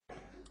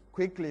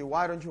Quickly,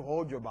 why don't you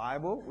hold your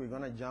Bible? We're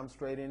going to jump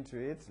straight into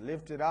it.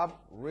 Lift it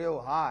up real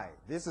high.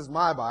 This is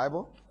my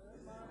Bible.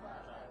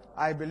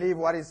 I believe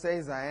what it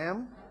says I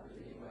am.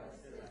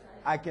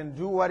 I can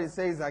do what it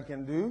says I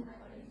can do.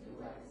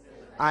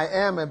 I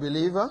am a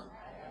believer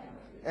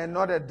and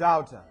not a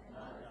doubter.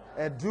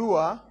 A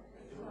doer,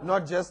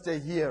 not just a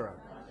hearer.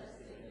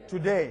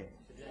 Today,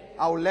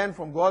 I will learn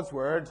from God's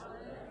word,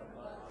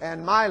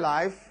 and my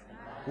life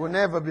will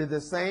never be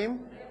the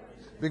same,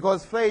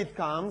 because faith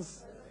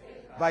comes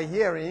by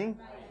hearing,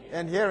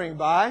 and hearing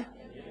by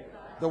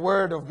the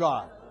word of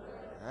God.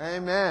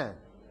 Amen.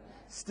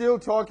 Still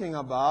talking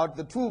about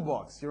the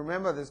toolbox. You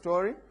remember the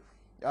story?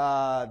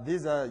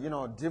 These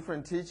are,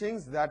 different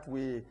teachings that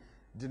we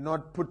did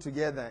not put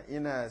together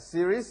in a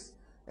series,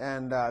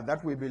 and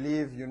that we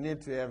believe you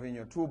need to have in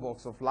your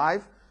toolbox of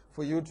life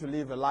for you to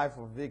live a life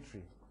of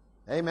victory.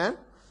 Amen?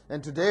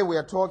 And today we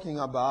are talking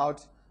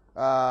about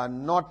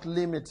not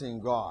limiting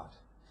God.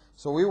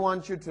 So we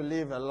want you to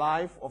live a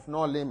life of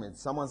no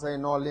limits. Someone say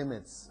no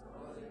limits. No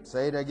limits.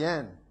 Say it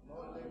again.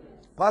 No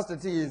limits. Pastor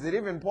T, is it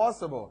even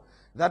possible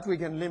that we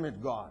can limit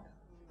God?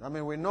 I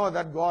mean, we know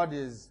that God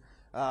is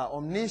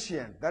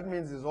omniscient. That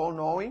means He's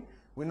all-knowing.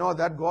 We know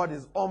that God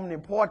is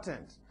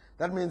omnipotent.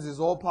 That means He's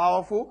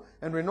all-powerful.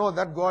 And we know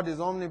that God is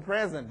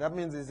omnipresent. That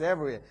means He's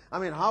everywhere. I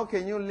mean, how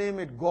can you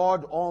limit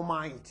God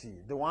Almighty,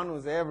 the one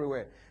who's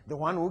everywhere, the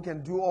one who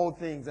can do all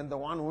things, and the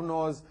one who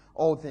knows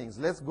all things?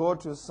 Let's go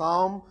to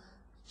Psalm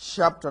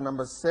chapter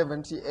number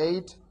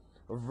 78,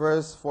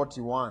 verse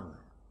 41.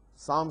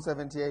 Psalm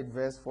 78,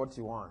 verse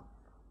 41.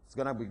 It's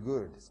going to be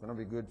good. It's going to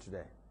be good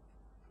today.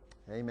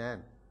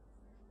 Amen.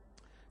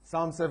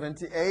 Psalm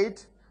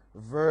 78,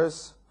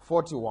 verse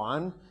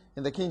 41.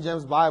 In the King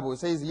James Bible, it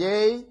says,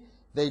 "Yea,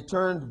 they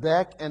turned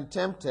back and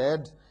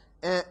tempted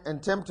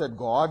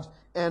God,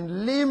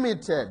 and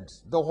limited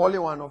the Holy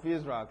One of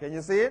Israel." Can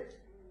you see it?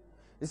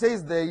 It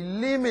says they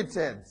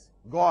limited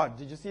God.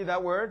 Did you see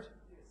that word?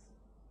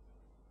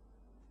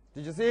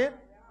 Did you see it?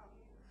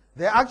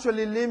 They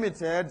actually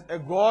limited a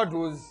God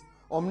who's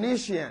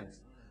omniscient,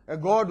 a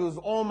God who's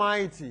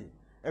almighty,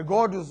 a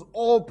God who's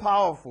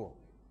all-powerful.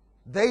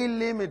 They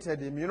limited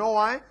Him. You know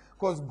why?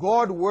 Because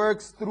God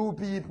works through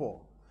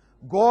people.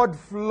 God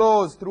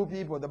flows through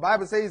people. The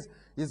Bible says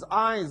His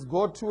eyes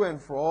go to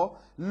and fro,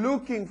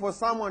 looking for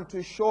someone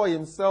to show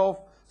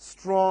Himself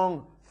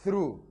strong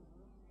through.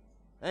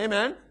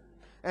 Amen?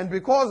 And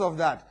because of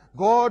that,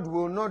 God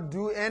will not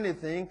do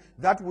anything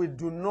that we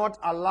do not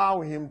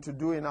allow Him to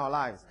do in our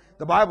lives.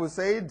 The Bible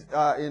said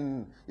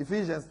in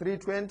Ephesians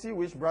 3:20,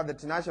 which Brother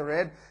Tinashe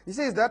read, he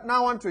says that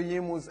now unto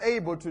Him who is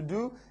able to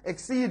do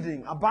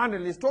exceeding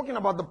abundantly. He's talking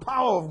about the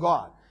power of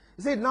God.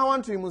 He said, now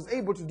unto Him who is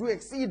able to do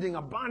exceeding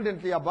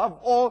abundantly above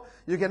all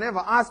you can ever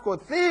ask or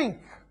think.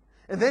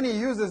 And then he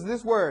uses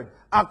this word,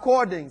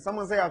 according.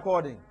 Someone say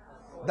according.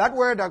 That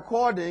word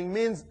according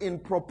means in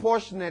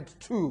proportionate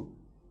to.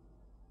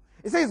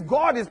 It says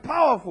God is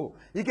powerful.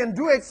 He can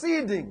do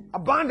exceeding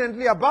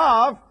abundantly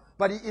above,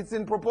 but it's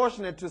in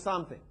proportionate to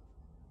something.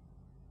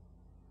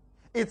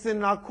 It's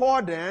in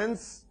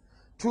accordance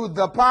to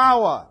the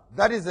power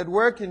that is at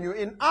work in you.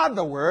 In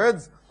other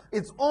words,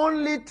 it's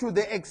only to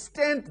the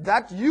extent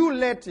that you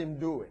let Him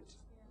do it.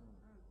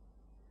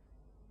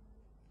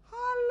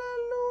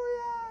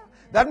 Hallelujah.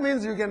 That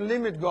means you can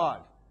limit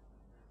God.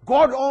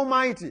 God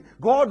Almighty,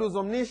 God who's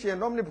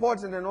omniscient,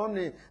 omnipotent, and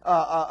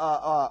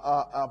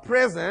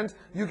omnipresent,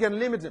 you can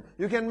limit Him.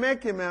 You can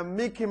make Him a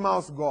Mickey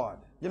Mouse God.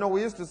 You know,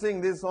 we used to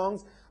sing these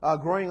songs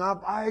growing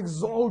up. I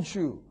exalt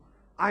you.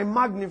 I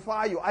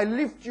magnify you. I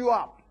lift you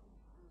up.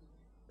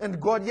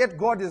 And yet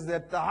God is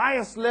at the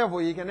highest level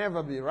He can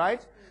ever be,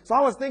 right? So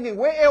I was thinking,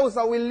 where else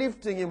are we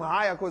lifting Him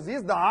higher? Because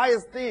He's the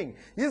highest thing.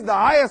 He's the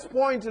highest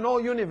point in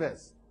all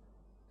universe.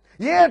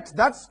 Yet,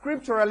 that's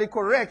scripturally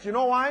correct. You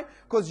know why?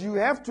 Because you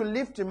have to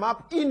lift Him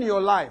up in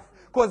your life.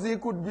 Because He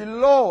could be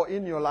low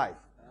in your life.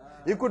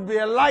 He could be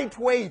a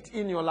lightweight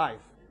in your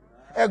life.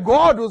 A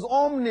God who's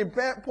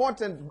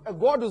omnipotent, a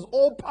God who's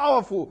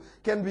all-powerful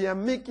can be a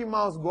Mickey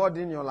Mouse God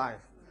in your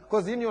life.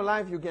 Because in your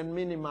life you can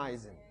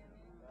minimize Him.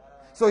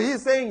 So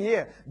He's saying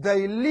here,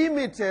 they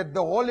limited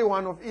the Holy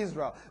One of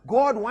Israel.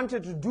 God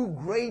wanted to do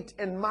great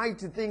and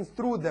mighty things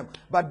through them,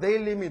 but they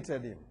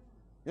limited Him.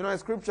 You know, a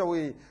scripture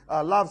we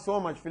love so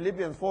much,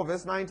 Philippians 4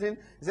 verse 19, it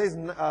says,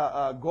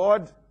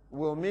 God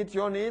will meet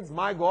your needs,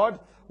 my God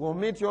will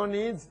meet your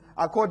needs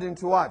according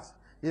to what?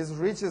 His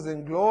riches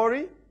in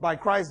glory by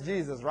Christ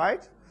Jesus,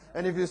 right?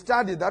 And if you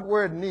study that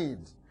word need,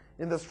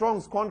 in the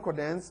Strong's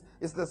Concordance,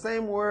 it's the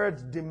same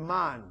word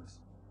demand.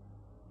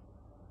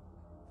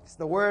 It's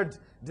the word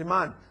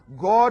demand.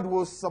 God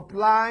will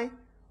supply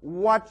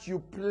what you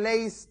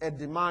place a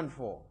demand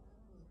for.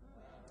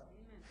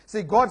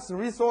 See, God's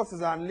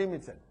resources are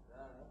unlimited.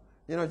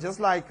 You know, just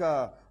like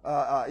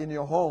in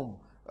your home,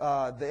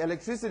 the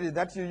electricity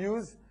that you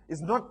use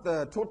is not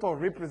the total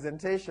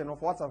representation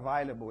of what's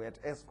available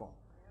at ESCOM.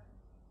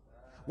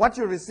 What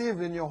you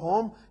receive in your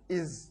home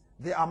is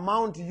the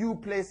amount you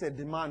place a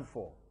demand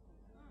for,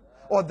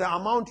 or the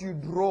amount you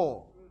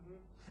draw.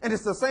 And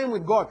it's the same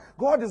with God.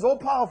 God is all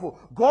powerful.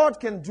 God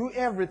can do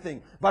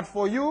everything. But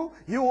for you,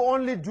 He will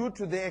only do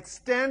to the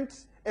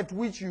extent at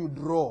which you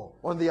draw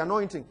on the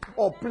anointing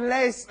or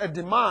place a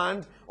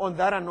demand on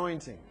that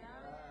anointing.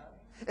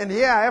 And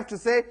here I have to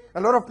say, a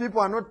lot of people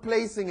are not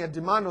placing a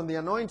demand on the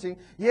anointing,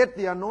 yet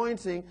the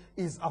anointing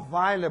is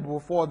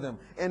available for them.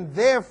 And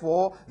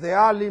therefore, they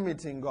are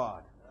limiting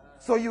God.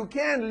 So you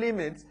can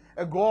limit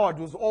a God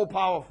who's all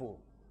powerful.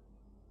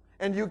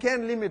 And you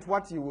can limit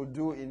what He will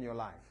do in your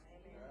life.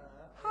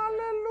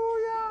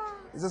 Hallelujah.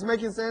 Is this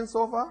making sense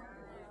so far?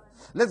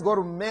 Let's go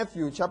to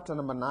Matthew chapter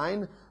number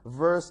 9,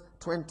 verse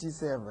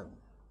 27.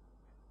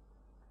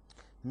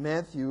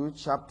 Matthew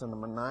chapter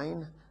number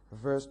 9,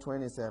 verse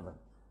 27.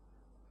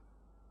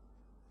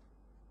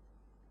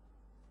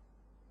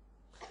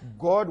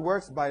 God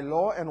works by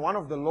law, and one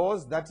of the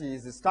laws that He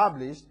is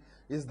established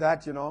is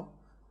that,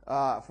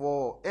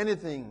 for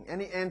anything,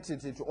 any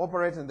entity to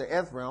operate in the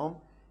earth realm,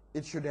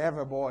 it should have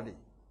a body.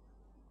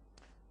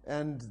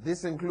 And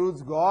this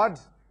includes God,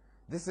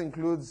 this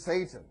includes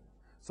Satan.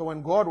 So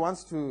when God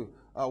wants to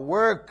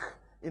work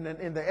in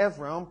the earth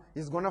realm,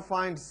 He's going to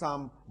find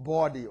some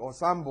body or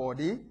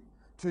somebody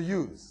to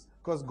use.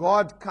 Because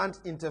God can't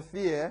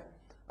interfere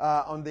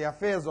on the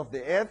affairs of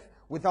the earth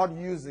without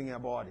using a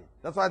body.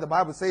 That's why the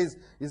Bible says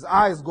His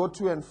eyes go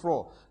to and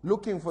fro,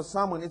 looking for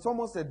someone. It's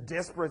almost a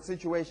desperate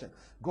situation.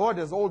 God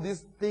has all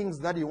these things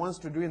that He wants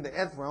to do in the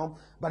earth realm,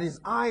 but His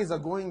eyes are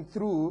going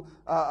through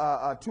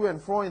to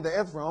and fro in the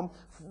earth realm,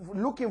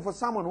 looking for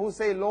someone who will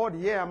say, Lord,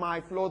 here am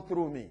I, flow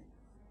through me.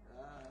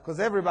 Because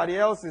everybody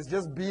else is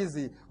just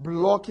busy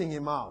blocking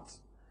Him out.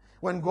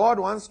 When God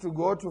wants to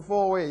go to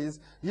four ways,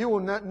 He will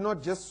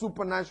not just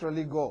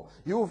supernaturally go.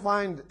 He will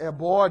find a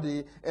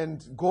body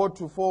and go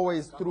to four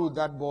ways through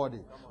that body.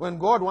 When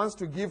God wants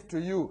to give to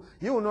you,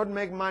 He will not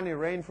make money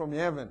rain from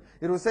heaven.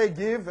 It will say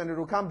give and it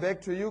will come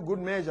back to you. Good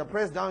measure,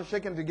 pressed down,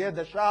 shaken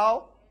together,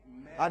 shall.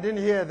 I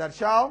didn't hear that.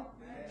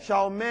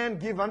 Shall man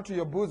give unto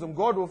your bosom.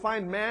 God will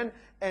find man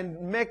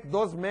and make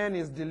those men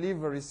His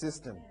delivery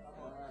system.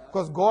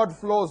 Because God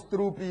flows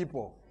through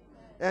people.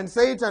 And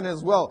Satan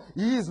as well.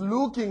 He is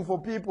looking for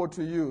people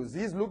to use.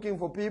 He's looking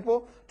for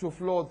people to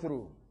flow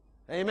through.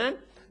 Amen?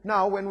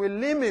 Now, when we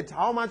limit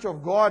how much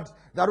of God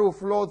that will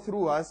flow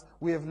through us,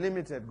 we have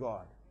limited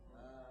God.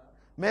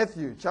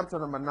 Matthew chapter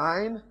number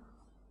 9,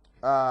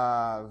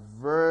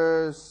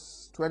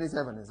 verse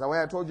 27. Is that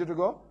where I told you to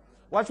go?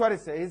 Watch what it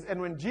says. And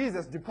when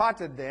Jesus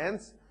departed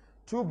thence,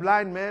 2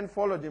 blind men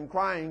followed Him,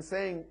 crying,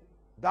 saying,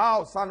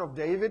 Thou, Son of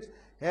David,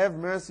 have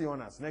mercy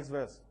on us. Next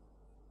verse.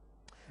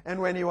 And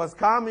when He was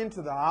come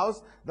into the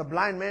house, the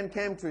blind men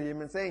came to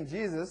Him and saying,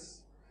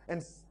 Jesus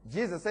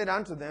said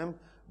unto them,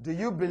 Do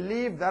you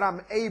believe that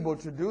I'm able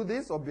to do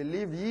this? Or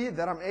believe ye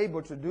that I'm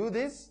able to do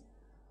this?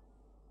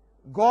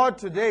 God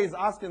today is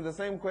asking the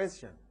same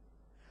question.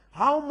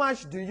 How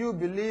much do you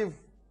believe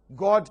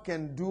God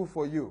can do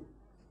for you?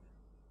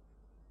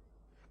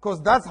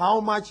 Because that's how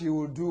much He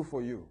will do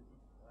for you.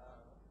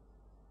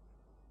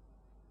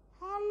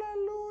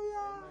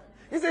 Hallelujah.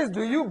 He says,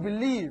 do you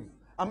believe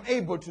I'm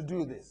able to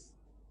do this?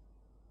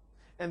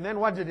 And then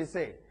what did He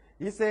say?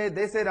 They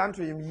said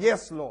unto Him,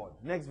 Yes, Lord.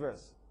 Next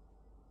verse.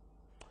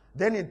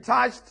 Then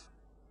touched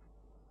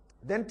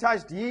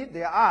He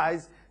their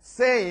eyes,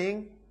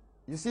 saying,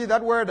 you see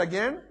that word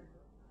again?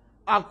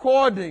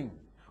 According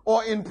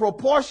or in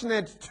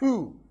proportionate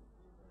to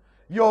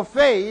your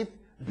faith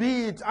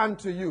be it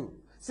unto you.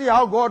 See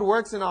how God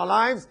works in our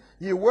lives?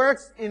 He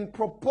works in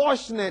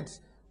proportionate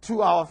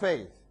to our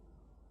faith.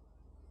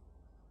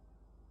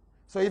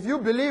 So if you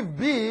believe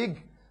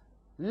big,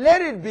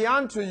 let it be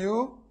unto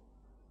you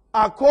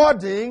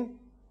according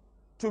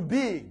to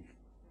big.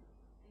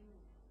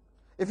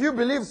 If you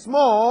believe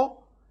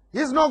small,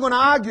 He's not going to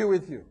argue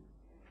with you.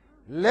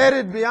 Let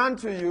it be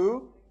unto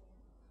you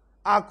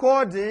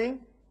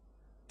according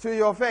to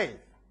your faith.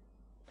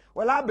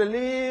 Well, I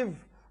believe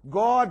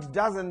God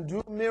doesn't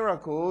do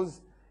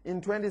miracles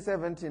in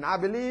 2017. I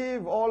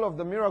believe all of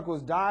the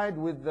miracles died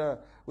with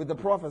the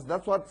prophets.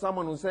 That's what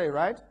someone will say,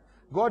 right?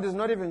 God is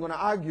not even going to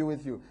argue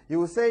with you. He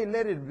will say,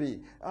 let it be.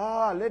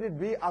 Let it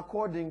be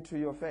according to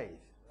your faith.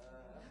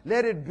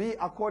 Let it be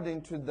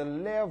according to the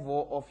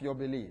level of your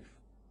belief.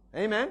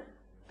 Amen?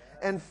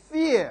 And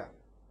fear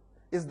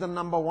is the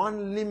number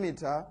one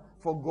limiter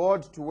for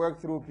God to work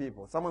through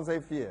people. Someone say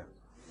fear.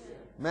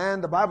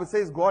 Man, the Bible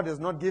says God has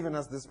not given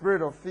us the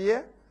spirit of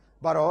fear,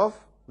 but of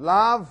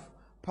love,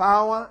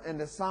 power, and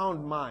a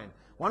sound mind.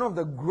 One of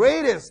the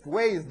greatest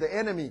ways the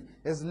enemy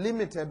has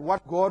limited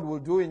what God will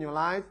do in your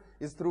life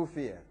is through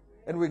fear.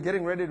 And we're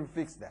getting ready to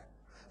fix that.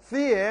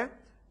 Fear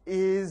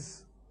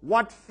is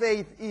what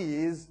faith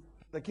is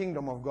to the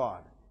kingdom of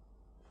God.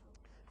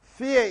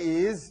 Fear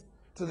is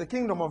to the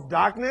kingdom of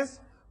darkness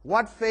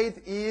what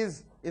faith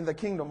is in the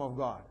kingdom of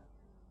God.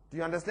 Do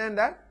you understand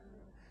that?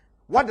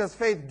 What does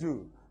faith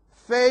do?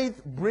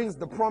 Faith brings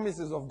the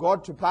promises of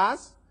God to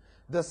pass.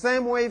 The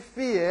same way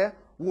fear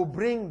will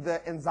bring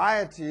the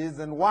anxieties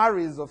and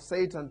worries of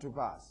Satan to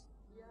pass.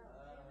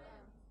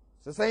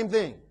 It's the same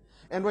thing.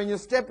 And when you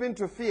step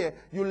into fear,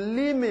 you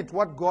limit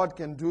what God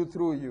can do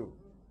through you.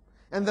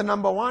 And the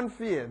number one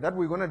fear that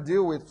we're going to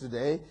deal with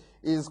today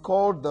is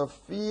called the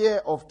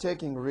fear of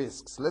taking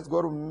risks. Let's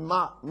go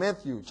to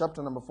Matthew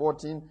chapter number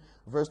 14,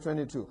 verse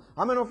 22.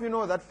 How many of you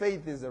know that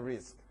faith is a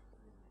risk?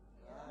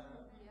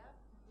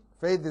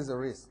 Faith is a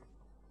risk.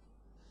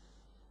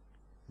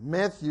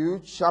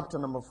 Matthew chapter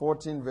number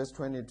 14, verse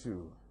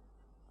 22.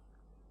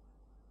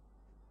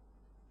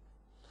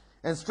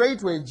 And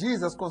straightway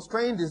Jesus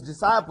constrained his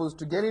disciples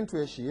to get into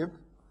a ship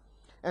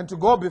and to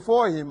go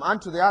before him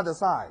unto the other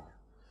side,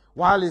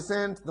 while he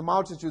sent the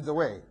multitudes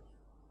away.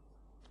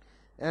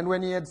 And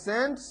when he had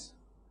sent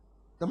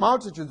the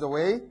multitudes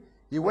away,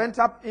 he went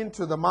up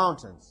into the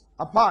mountains,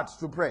 apart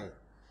to pray.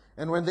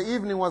 And when the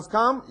evening was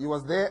come, he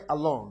was there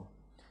alone.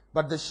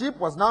 But the ship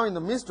was now in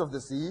the midst of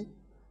the sea,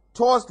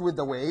 tossed with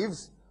the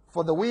waves,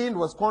 for the wind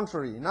was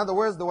contrary. In other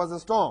words, there was a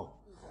storm.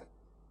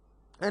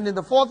 And in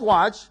the fourth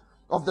watch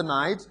of the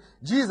night,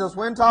 Jesus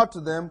went out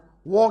to them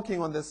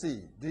walking on the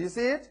sea. Do you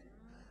see it?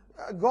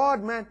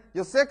 God, man,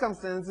 your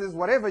circumstances,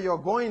 whatever you're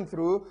going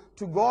through,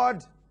 to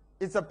God,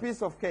 it's a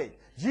piece of cake.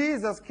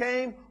 Jesus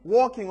came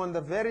walking on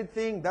the very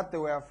thing that they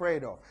were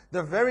afraid of.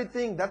 The very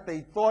thing that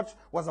they thought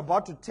was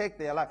about to take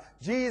their life.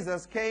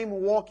 Jesus came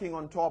walking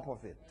on top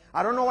of it.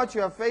 I don't know what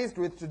you are faced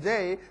with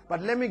today,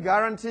 but let me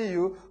guarantee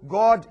you,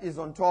 God is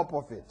on top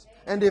of it.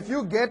 And if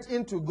you get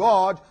into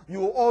God, you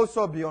will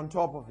also be on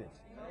top of it.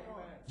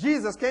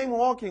 Jesus came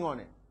walking on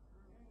it.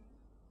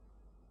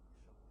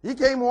 He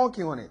came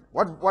walking on it.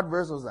 What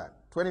verse was that?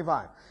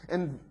 25.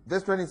 And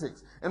verse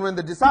 26. And when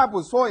the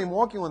disciples saw him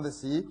walking on the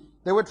sea,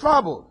 they were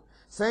troubled,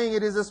 saying,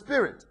 It is a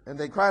spirit. And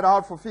they cried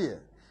out for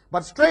fear.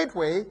 But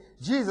straightway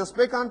Jesus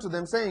spake unto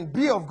them, saying,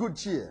 Be of good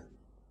cheer.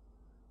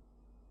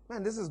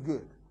 Man, this is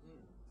good.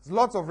 There's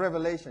lots of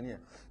revelation here.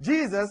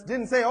 Jesus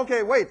didn't say,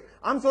 okay, wait,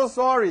 I'm so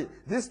sorry.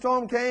 This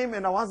storm came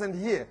and I wasn't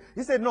here.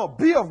 He said, no,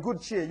 be of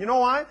good cheer. You know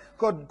why?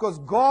 Because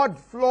God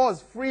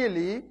flows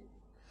freely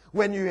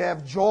when you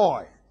have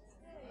joy.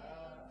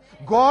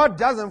 God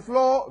doesn't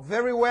flow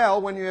very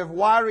well when you have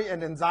worry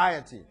and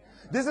anxiety.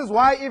 This is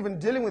why even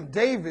dealing with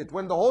David,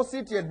 when the whole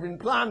city had been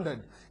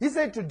plundered, he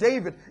said to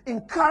David,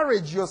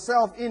 encourage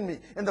yourself in me.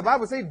 And the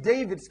Bible says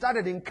David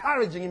started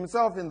encouraging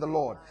himself in the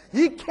Lord.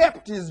 He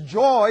kept his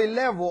joy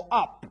level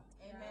up.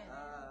 Amen.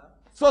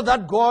 So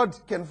that God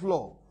can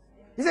flow.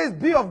 He says,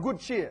 be of good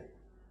cheer.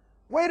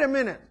 Wait a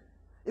minute.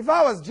 If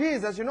I was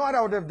Jesus, you know what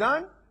I would have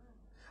done?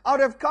 I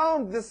would have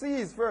calmed the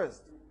seas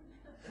first.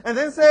 And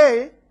then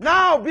say,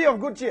 now be of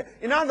good cheer.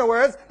 In other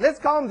words, let's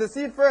calm the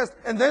sea first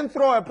and then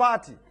throw a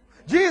party.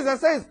 Jesus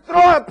says,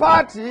 throw a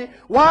party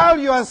while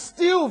you are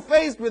still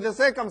faced with the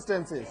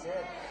circumstances,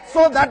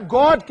 so that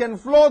God can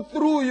flow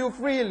through you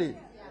freely.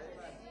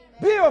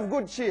 Be of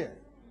good cheer.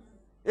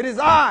 It is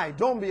I,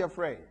 don't be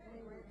afraid.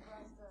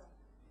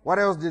 What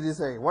else did he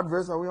say? What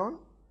verse are we on?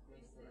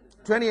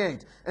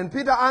 28. And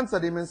Peter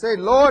answered him and said,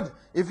 Lord,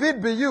 if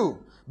it be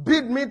you,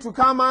 bid me to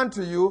come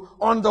unto you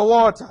on the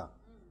water.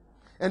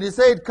 And he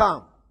said,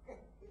 come.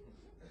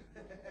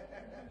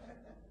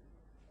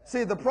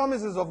 See, the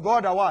promises of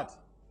God are what?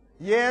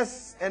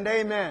 Yes and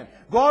amen.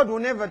 God will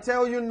never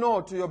tell you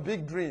no to your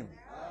big dream.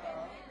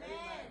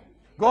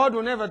 God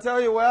will never tell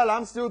you, well,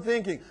 I'm still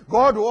thinking.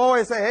 God will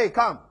always say, hey,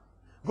 come.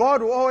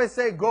 God will always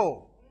say,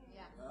 go.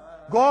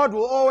 God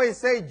will always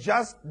say,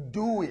 just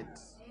do it.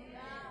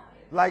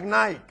 Like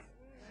Nike.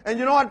 And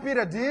you know what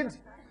Peter did?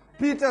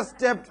 Peter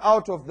stepped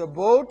out of the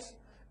boat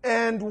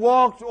and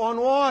walked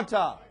on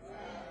water.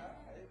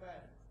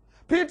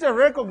 Peter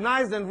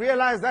recognized and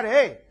realized that,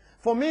 hey,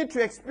 for me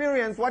to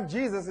experience what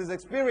Jesus is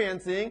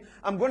experiencing,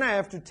 I'm going to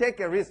have to take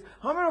a risk.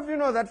 How many of you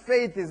know that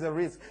faith is a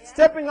risk?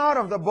 Stepping out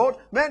of the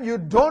boat, man, you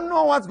don't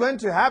know what's going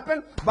to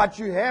happen, but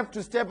you have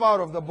to step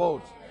out of the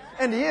boat.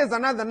 And here's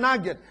another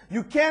nugget.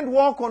 You can't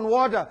walk on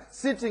water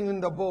sitting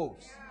in the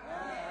boat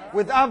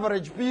with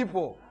average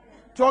people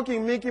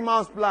talking Mickey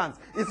Mouse plans.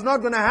 It's not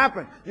going to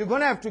happen. You're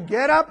going to have to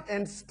get up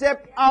and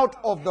step out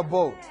of the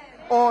boat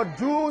or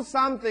do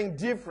something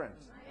different.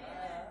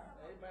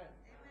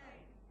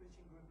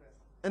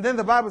 And then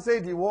the Bible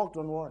said he walked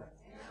on water.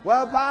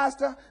 Well,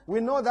 Pastor, we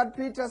know that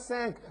Peter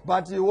sank,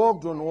 but he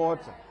walked on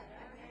water.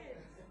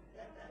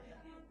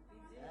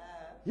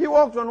 He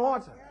walked on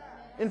water.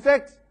 In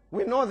fact,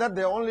 we know that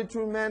there are only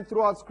two men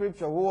throughout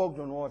Scripture who walked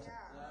on water.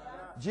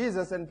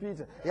 Jesus and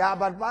Peter. Yeah,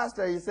 but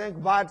Pastor, he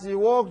sank, but he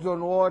walked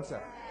on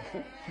water.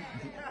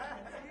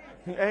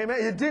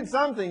 Amen. He did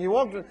something.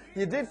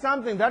 He did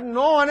something that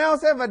no one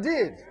else ever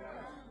did.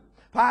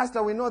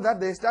 Pastor, we know that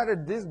they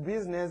started this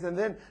business and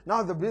then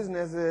now the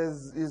business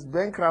is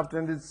bankrupt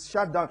and it's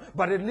shut down.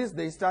 But at least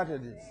they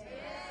started it.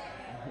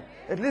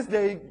 At least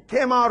they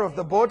came out of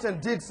the boat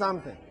and did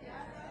something.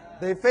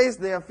 They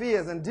faced their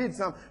fears and did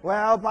something.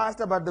 Well,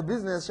 Pastor, but the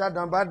business shut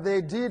down. But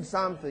they did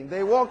something.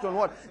 They walked on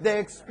water. They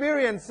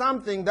experienced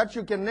something that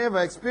you can never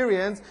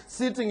experience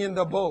sitting in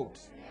the boat.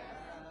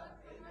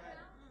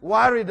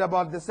 Worried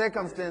about the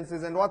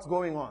circumstances and what's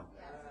going on.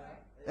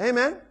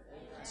 Amen?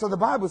 So the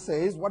Bible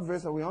says, what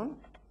verse are we on?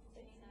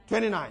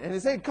 29. And he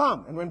said,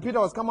 come. And when Peter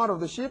was come out of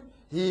the ship,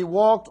 he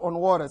walked on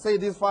water. Say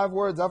these 5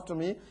 words after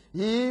me.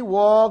 He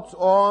walked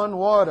on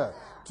water.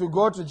 to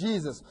go to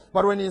Jesus.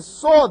 But when he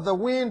saw the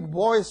wind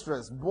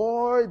boisterous,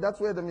 boy, that's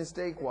where the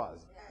mistake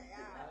was.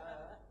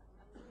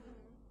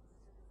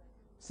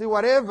 See,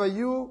 whatever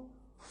you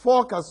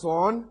focus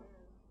on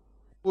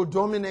will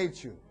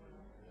dominate you.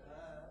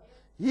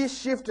 He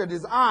shifted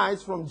his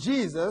eyes from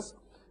Jesus,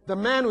 the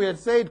man who had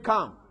said,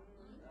 come,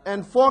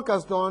 and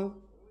focused on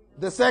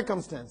the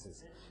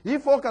circumstances. He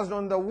focused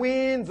on the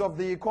winds of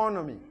the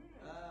economy.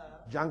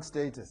 Junk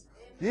status.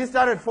 He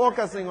started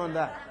focusing on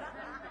that.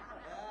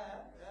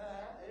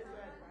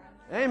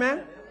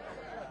 Amen.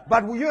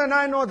 But you and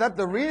I know that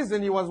the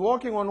reason he was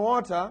walking on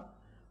water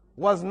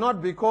was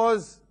not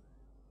because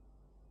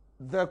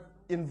the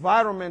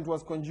environment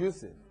was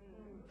conducive.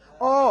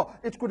 Oh,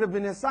 it could have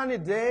been a sunny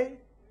day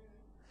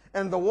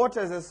and the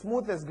water is as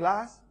smooth as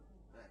glass.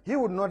 He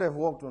would not have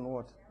walked on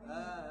water.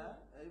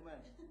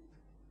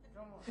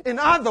 In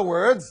other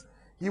words,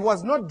 he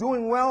was not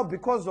doing well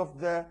because of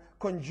the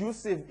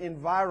conducive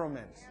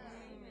environment.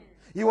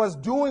 He was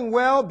doing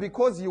well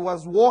because he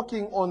was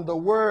walking on the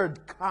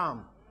word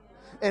come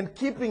and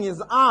keeping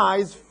his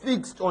eyes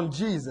fixed on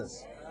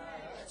Jesus.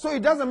 So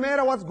it doesn't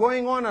matter what's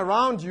going on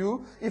around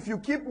you. If you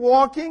keep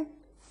walking,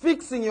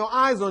 fixing your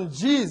eyes on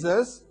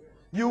Jesus,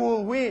 you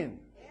will win.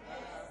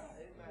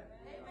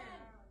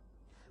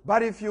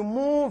 But if you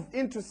move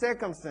into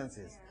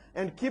circumstances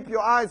and keep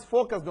your eyes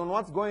focused on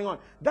what's going on,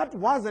 that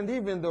wasn't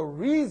even the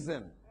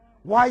reason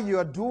why you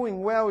are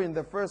doing well in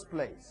the first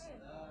place.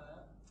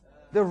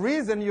 The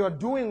reason you are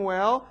doing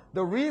well,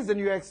 the reason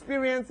you are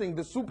experiencing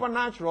the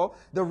supernatural,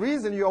 the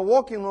reason you are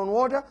walking on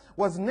water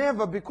was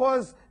never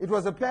because it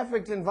was a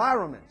perfect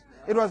environment.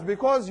 It was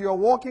because you are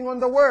walking on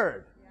the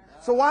Word.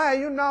 So why are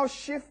you now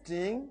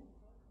shifting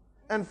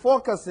and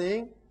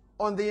focusing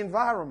on the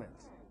environment?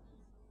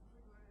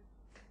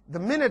 The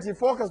minute he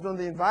focused on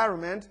the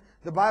environment,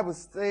 the Bible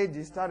said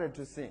he started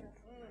to sink.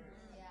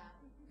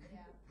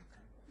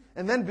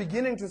 And then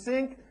beginning to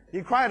sink,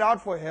 he cried out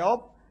for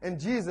help, and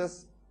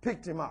Jesus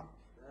picked him up.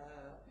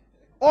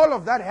 All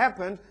of that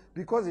happened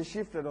because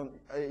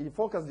he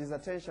focused his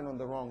attention on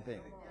the wrong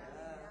thing.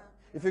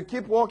 If you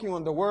keep walking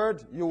on the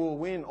Word, you will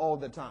win all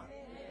the time.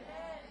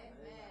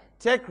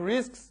 Take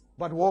risks,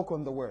 but walk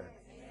on the Word.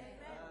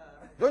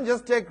 Don't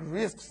just take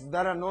risks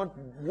that are not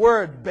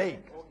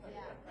Word-baked.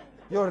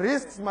 Your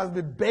risks must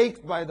be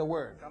baked by the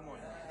Word.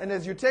 And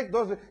as you take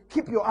those,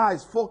 keep your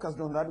eyes focused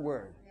on that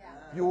Word.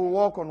 You will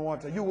walk on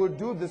water. You will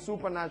do the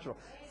supernatural.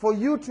 For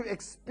you to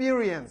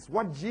experience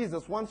what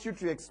Jesus wants you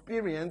to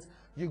experience,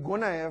 you're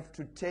going to have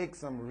to take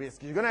some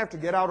risk. You're going to have to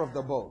get out of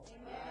the boat.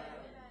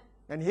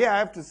 And here I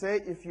have to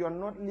say, if you are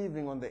not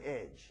living on the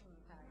edge,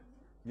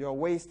 you're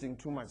wasting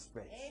too much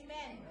space.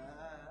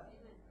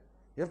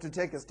 You have to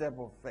take a step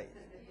of faith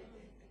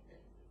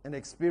and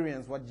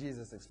experience what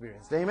Jesus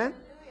experienced. Amen?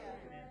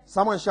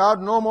 Someone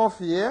shout, no more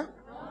fear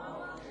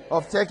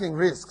of taking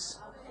risks.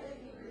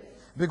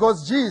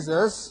 Because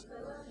Jesus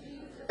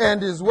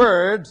and His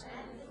Word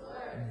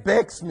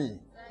backs me.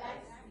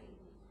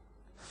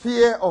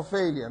 Fear of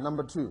failure,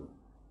 number 2.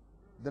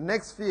 The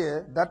next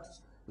fear that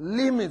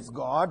limits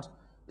God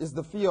is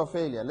the fear of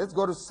failure. Let's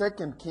go to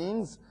 2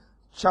 Kings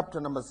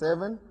chapter number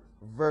 7,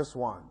 verse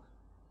 1.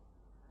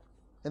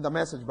 In the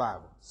Message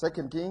Bible.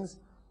 2 Kings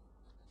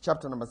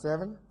chapter number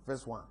 7,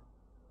 verse 1.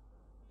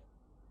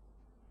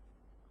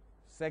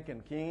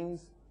 2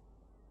 Kings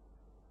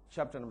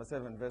chapter number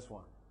 7, verse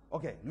 1.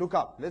 Okay, look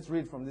up. Let's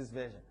read from this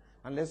version.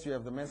 Unless you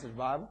have the Message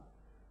Bible.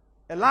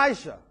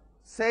 Elisha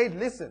said,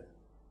 listen.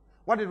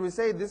 What did we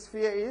say this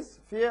fear is?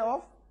 Fear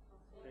of?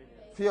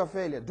 Fear of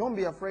failure. Don't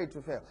be afraid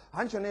to fail.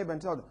 Hunt your neighbor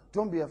and tell them,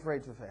 don't be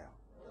afraid to fail.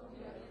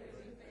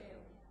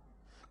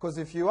 Because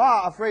if you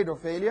are afraid of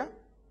failure,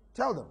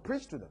 tell them,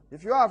 preach to them.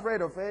 If you are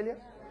afraid of failure,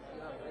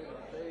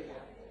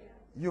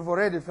 you've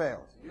already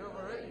failed.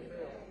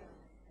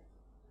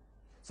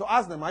 So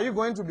ask them, are you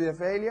going to be a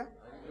failure?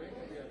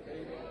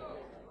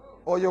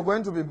 Or you're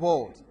going to be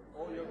bold?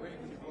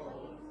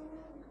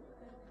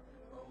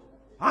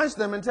 Hunch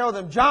them and tell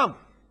them, jump.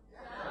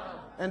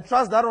 And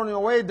trust that on your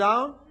way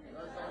down,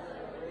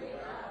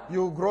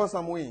 you'll grow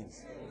some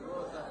wings.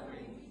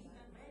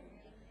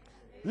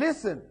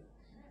 Listen.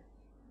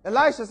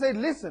 Elisha said,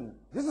 listen,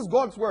 this is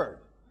God's word.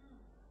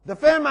 The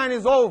famine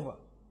is over.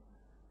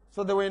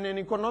 So they were in an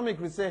economic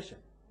recession.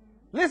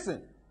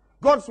 Listen,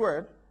 God's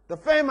word, the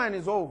famine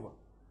is over.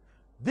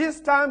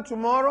 This time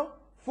tomorrow,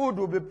 food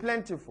will be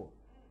plentiful.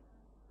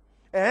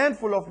 A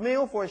handful of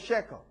meal for a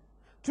shekel.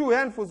 2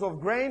 handfuls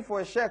of grain for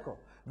a shekel.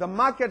 The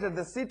market at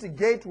the city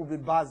gate will be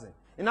buzzing.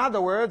 In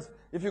other words,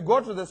 if you go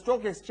to the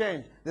stock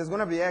exchange, there's going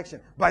to be action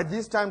by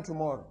this time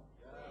tomorrow.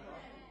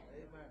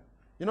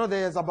 You know,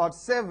 there's about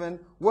 7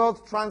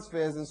 wealth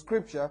transfers in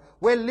Scripture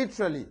where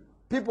literally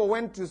people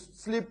went to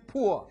sleep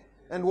poor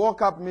and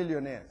woke up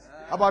millionaires.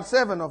 About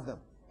 7 of them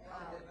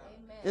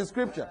in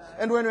Scripture.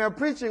 And when we are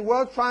preaching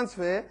wealth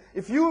transfer,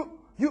 if you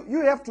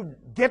have to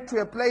get to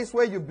a place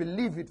where you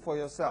believe it for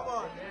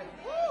yourself.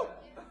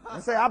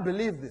 And say, I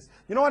believe this.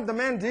 You know what the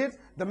man did?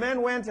 The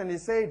man went and he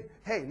said,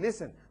 hey,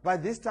 listen, by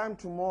this time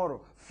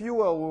tomorrow,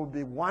 fuel will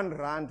be 1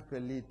 rand per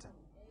liter.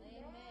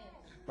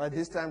 By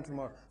this time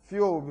tomorrow,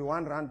 fuel will be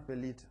 1 rand per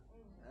liter.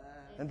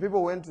 And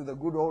people went to the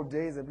good old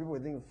days and people were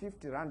thinking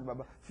 50 rand,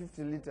 Baba,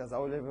 50 liters, I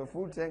will have a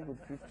full tank with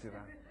 50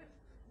 rand.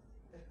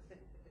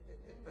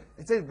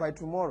 It says by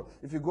tomorrow,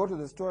 if you go to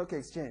the stock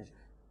exchange,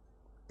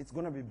 it's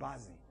going to be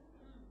buzzing.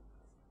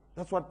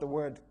 That's what the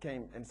word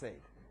came and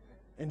said.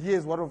 And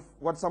here's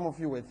what some of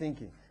you were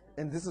thinking.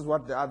 And this is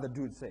what the other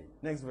dude said.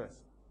 Next verse.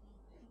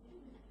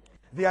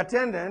 The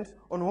attendant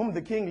on whom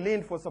the king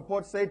leaned for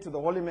support said to the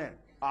holy man,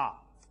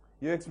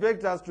 you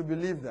expect us to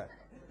believe that?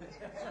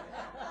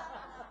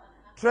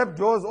 Trap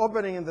doors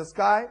opening in the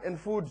sky and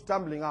food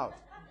tumbling out.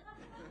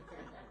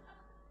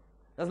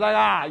 It's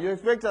like, you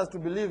expect us to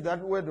believe that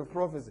word of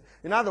prophecy.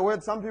 In other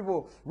words, some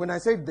people, when I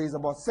said there's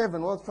about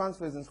 7 wealth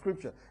transfers in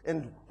Scripture,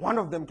 and one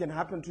of them can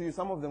happen to you,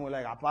 some of them were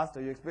like,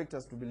 Pastor, you expect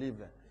us to believe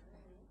that?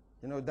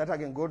 You know, that I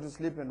can go to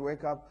sleep and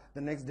wake up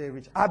the next day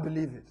rich. I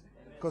believe it.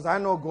 Because I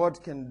know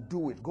God can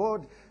do it.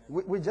 God,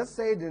 we just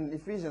said in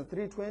Ephesians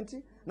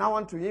 3:20, now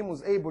unto him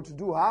who's able to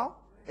do how?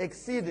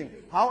 Exceeding.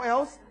 How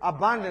else?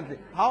 Abundantly.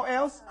 How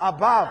else?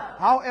 Above.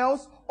 How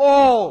else?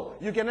 All.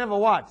 You can never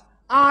what?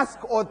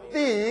 Ask or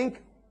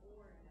think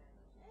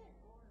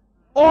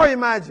or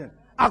imagine.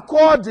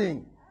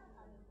 According,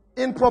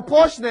 in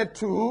proportionate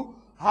to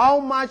how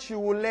much you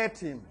will let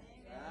him.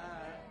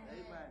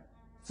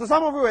 So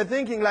some of you were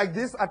thinking like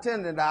this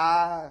attendant,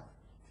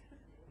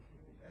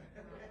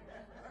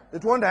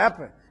 it won't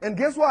happen. And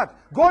guess what?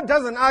 God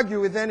doesn't argue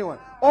with anyone.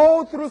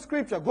 All through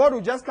Scripture, God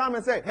will just come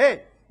and say,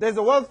 hey, there's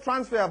a wealth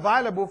transfer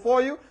available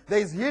for you.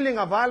 There's healing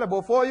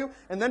available for you.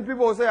 And then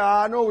people will say,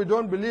 no, we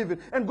don't believe it.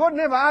 And God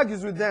never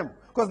argues with them.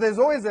 Because there's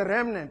always a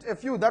remnant, a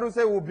few that will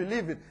say, we'll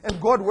believe it. And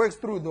God works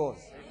through those.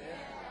 Amen.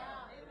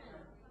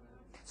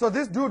 So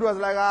this dude was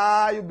like,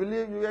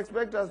 you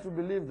expect us to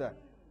believe that?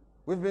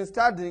 We've been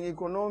studying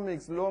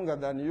economics longer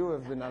than you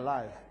have been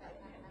alive.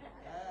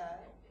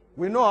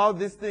 We know how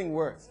this thing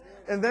works.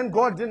 And then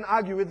God didn't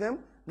argue with him.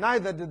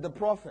 Neither did the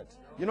prophet.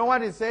 You know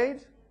what he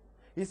said?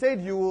 He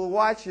said, you will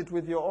watch it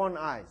with your own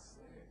eyes.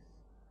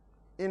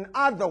 In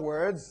other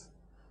words,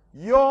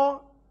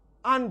 your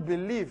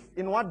unbelief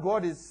in what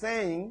God is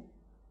saying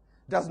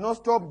does not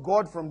stop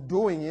God from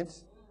doing it.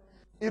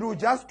 It will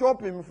just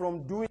stop him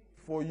from doing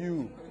it for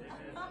you.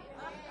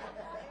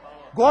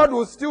 God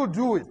will still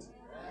do it.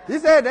 He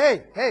said,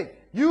 hey,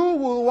 you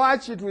will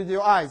watch it with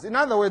your eyes. In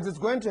other words, it's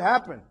going to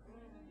happen.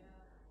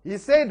 He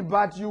said,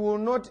 but you will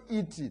not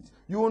eat it.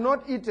 You will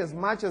not eat as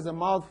much as a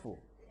mouthful.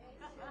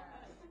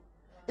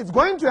 It's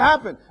going to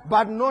happen,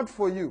 but not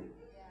for you.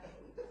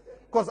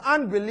 Because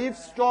unbelief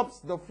stops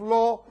the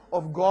flow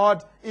of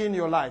God in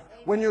your life.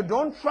 When you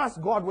don't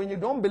trust God, when you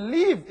don't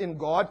believe in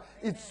God,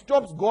 it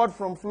stops God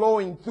from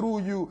flowing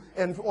through you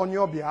and on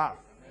your behalf.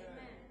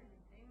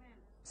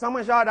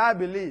 Someone shout, I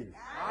believe.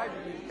 I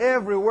believe.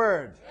 Every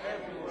word,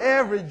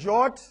 every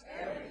jot,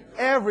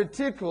 every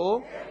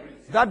tickle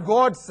that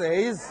God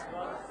says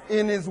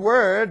in His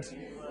Word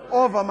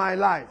over my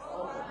life.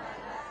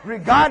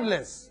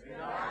 Regardless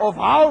of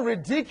how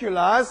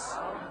ridiculous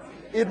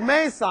it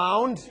may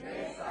sound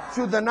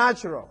to the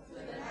natural.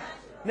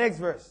 Next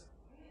verse.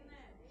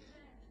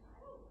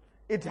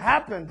 It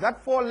happened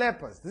that 4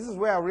 lepers, this is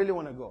where I really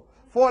want to go.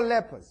 4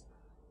 lepers.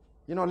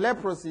 You know,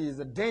 leprosy is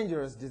a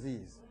dangerous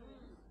disease.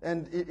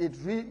 And it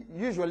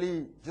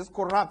usually just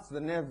corrupts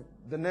the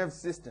nerve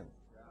system.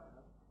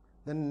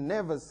 The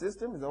nervous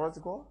system, is that what it's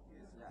called?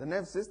 The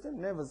nerve system,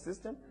 nervous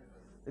system.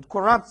 It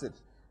corrupts it.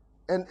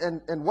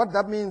 And what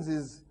that means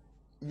is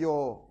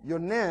your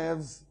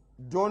nerves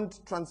don't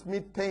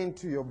transmit pain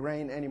to your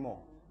brain anymore.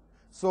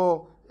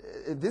 So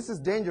this is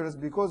dangerous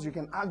because you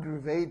can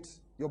aggravate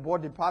your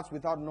body parts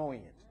without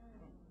knowing it.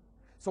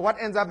 So what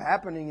ends up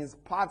happening is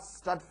parts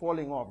start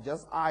falling off.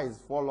 Just eyes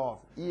fall off,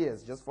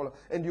 ears just fall off.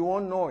 And you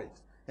won't know it.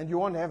 And you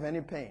won't have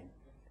any pain.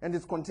 And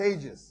it's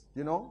contagious,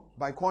 you know,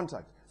 by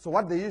contact. So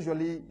what they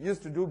usually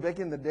used to do back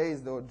in the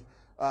days, they would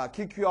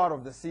kick you out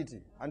of the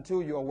city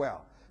until you're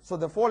well. So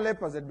the 4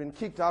 lepers had been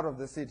kicked out of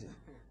the city.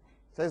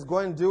 Says, go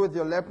and deal with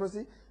your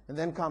leprosy and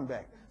then come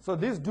back. So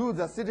these dudes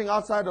are sitting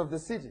outside of the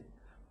city.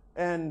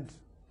 And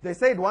they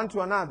said one to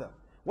another,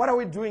 what are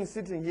we doing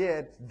sitting here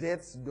at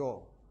death's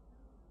door?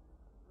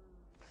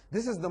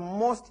 This is the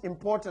most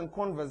important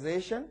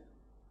conversation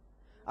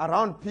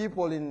around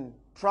people in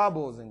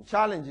troubles and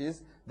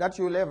challenges that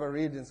you'll ever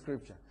read in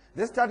Scripture.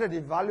 They started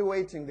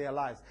evaluating their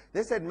lives.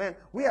 They said, man,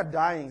 we are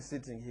dying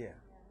sitting here.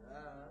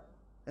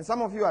 And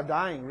some of you are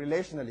dying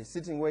relationally,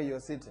 sitting where you're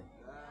sitting.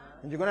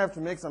 And you're going to have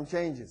to make some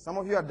changes. Some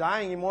of you are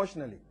dying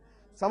emotionally.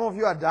 Some of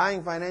you are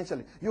dying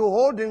financially. You're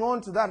holding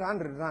on to that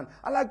 100 rand.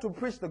 I like to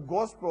preach the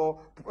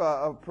gospel,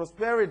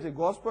 prosperity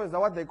gospel. Is that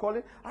what they call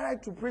it? I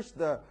like to preach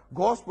the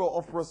gospel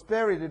of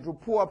prosperity to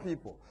poor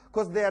people.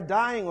 Because they are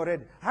dying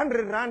already.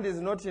 100 rand is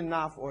not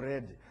enough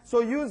already. So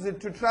use it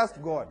to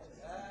trust God.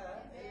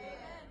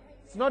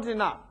 It's not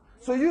enough.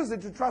 So use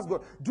it to trust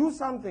God. Do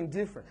something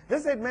different. They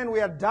said, man,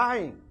 we are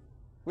dying.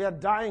 We are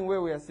dying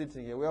where we are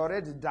sitting here. We are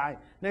already dying.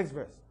 Next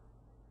verse.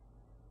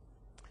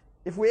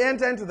 If we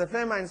enter into the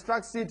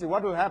famine-struck city,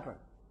 what will happen?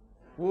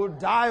 We will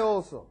die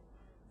also.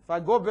 If I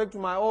go back to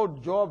my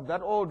old job,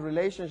 that old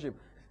relationship,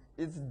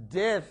 It's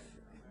death.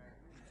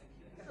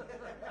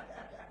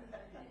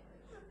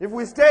 If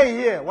we stay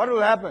here, what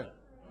will happen?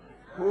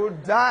 We will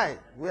die.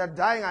 We are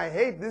dying. I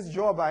hate this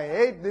job. I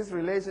hate this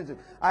relationship.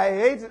 I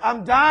hate it.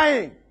 I'm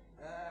dying.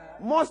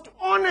 Most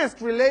honest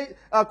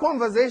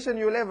conversation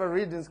you'll ever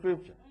read in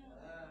Scripture.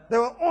 They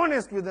were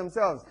honest with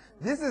themselves.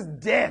 This is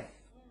death.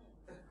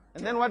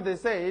 And then what they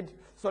said,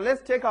 so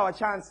let's take our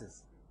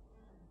chances.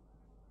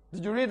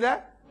 Did you read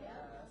that? Yeah.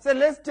 Said,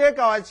 let's take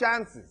our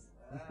chances.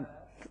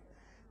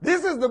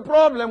 This is the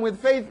problem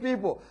with faith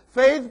people.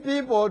 Faith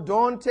people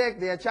don't take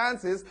their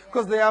chances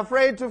because they are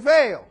afraid to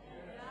fail.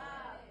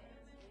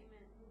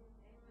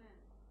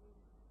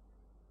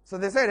 So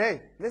they said,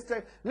 hey,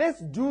 let's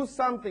do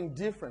something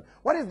different.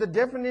 What is the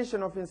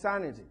definition of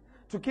insanity?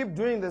 To keep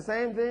doing the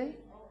same thing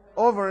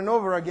over and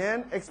over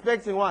again,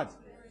 expecting what?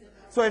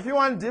 So if you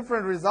want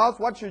different results,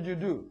 what should you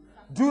do?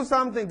 Do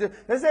something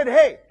different. They said,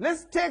 hey,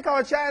 let's take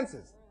our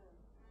chances.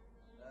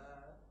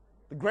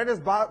 The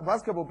greatest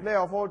basketball player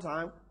of all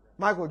time,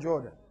 Michael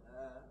Jordan.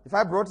 If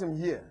I brought him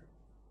here,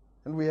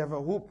 and we have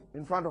a hoop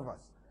in front of us,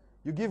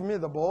 you give me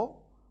the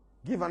ball,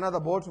 give another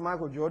ball to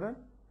Michael Jordan,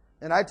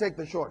 and I take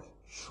the shot.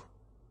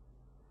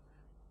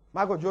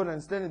 Michael Jordan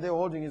is standing there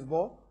holding his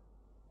ball.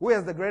 Who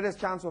has the greatest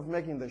chance of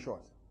making the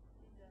shot?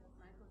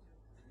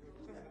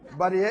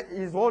 But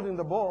he's holding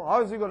the ball.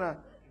 How is he going to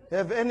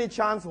have any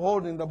chance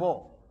holding the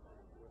ball?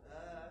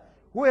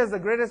 Who has the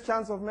greatest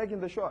chance of making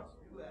the shot?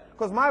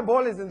 Because my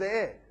ball is in the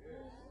air.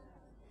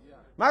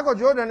 Michael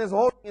Jordan is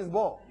holding his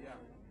ball.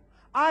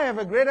 I have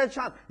a greater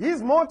chance.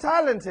 He's more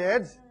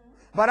talented,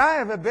 but I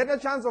have a better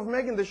chance of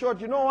making the shot.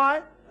 You know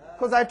why?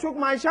 Because I took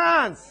my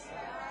chance.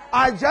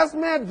 I just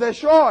made the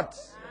shot.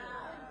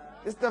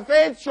 It's the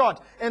faith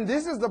shot. And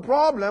this is the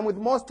problem with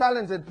most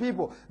talented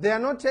people. They are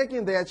not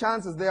taking their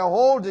chances. They are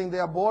holding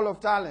their ball of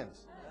talent.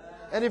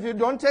 And if you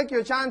don't take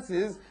your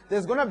chances,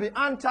 there's going to be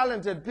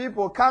untalented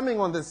people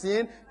coming on the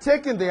scene,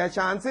 taking their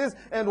chances,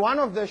 and one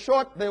of the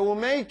shot, they will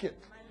make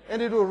it.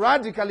 And it will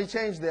radically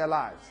change their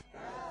lives.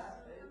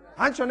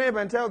 Hunt your neighbor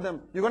and tell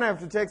them, you're going to have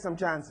to take some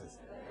chances.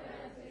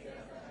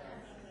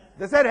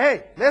 They said,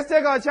 hey, let's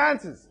take our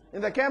chances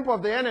in the camp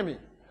of the enemy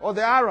or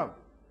the Aram.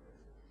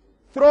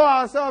 Throw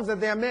ourselves at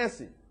their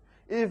mercy.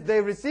 If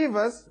they receive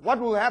us, what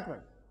will happen?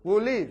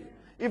 We'll leave.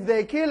 If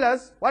they kill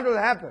us, what will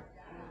happen?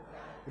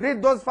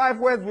 Read those 5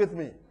 words with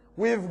me.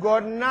 We've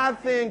got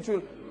nothing to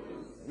lose.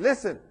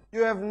 Listen,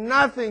 you have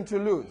nothing to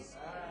lose.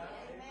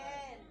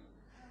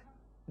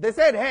 They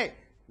said, hey,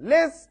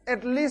 let's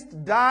at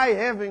least die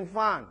having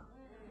fun.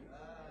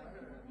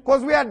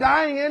 Because we are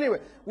dying anyway.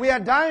 We are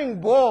dying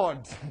bored.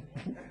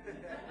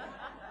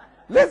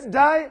 Let's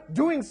die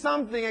doing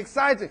something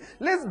exciting.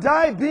 Let's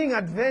die being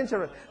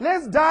adventurous.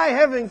 Let's die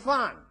having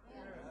fun.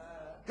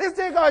 Let's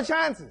take our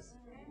chances.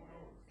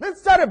 Let's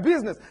start a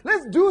business.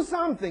 Let's do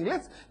something.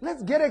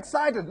 Let's get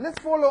excited. Let's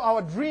follow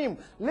our dream.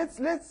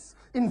 Let's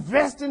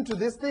invest into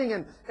this thing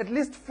and at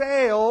least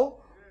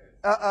fail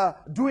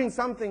doing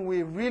something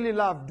we really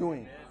love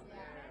doing.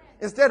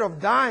 Instead of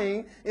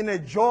dying in a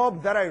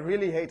job that I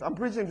really hate. I'm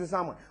preaching to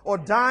someone. Or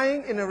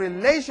dying in a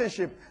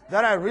relationship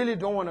that I really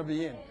don't want to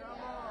be in.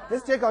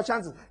 Let's take our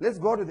chances. Let's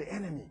go to the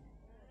enemy.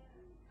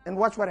 And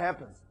watch what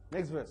happens.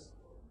 Next verse.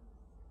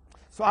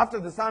 So after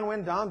the sun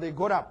went down, they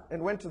got up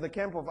and went to the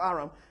camp of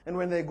Aram. And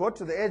when they got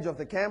to the edge of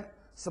the camp,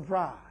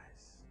 surprise.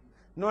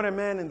 Not a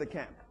man in the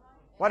camp.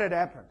 What had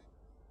happened?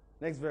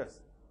 Next verse.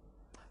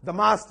 The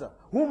master.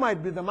 Who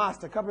might be the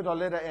master? Capital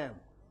letter M.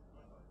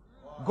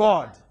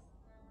 God.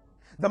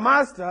 The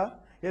master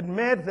had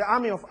made the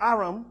army of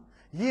Aram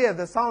hear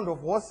the sound of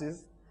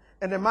horses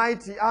and a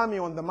mighty army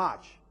on the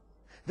march.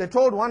 They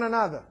told one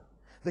another,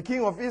 the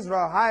king of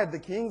Israel hired the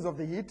kings of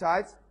the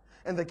Hittites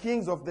and the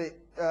kings of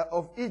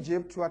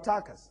Egypt to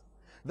attack us.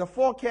 The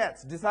 4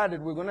 cats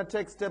decided we're going to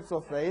take steps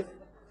of faith.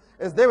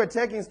 As they were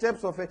taking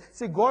steps of faith,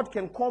 see, God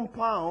can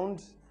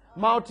compound,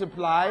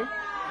 multiply,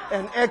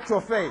 an act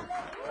of faith.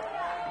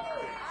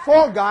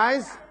 4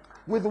 guys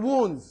with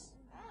wounds,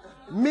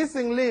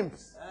 missing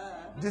limbs,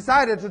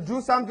 decided to do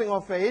something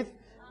of faith.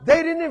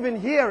 They didn't even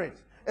hear it.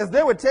 As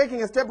they were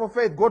taking a step of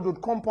faith, God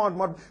would compound.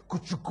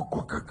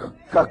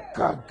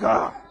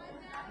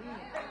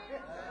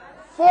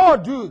 4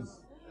 dudes.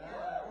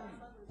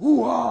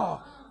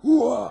 Hoo-ah,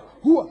 hoo-ah,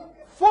 hoo-ah.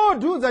 4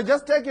 dudes are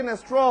just taking a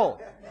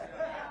stroll.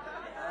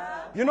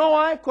 You know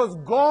why? Because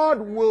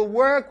God will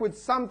work with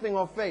something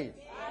of faith.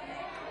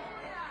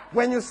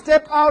 When you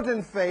step out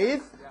in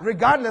faith,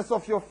 regardless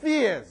of your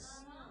fears,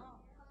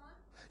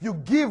 you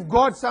give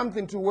God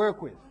something to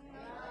work with.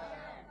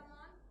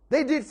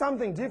 They did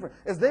something different.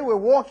 As they were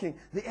walking,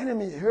 the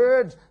enemy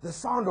heard the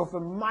sound of a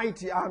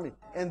mighty army,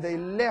 and they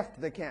left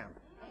the camp.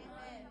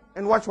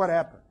 And watch what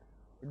happened.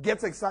 It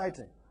gets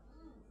exciting.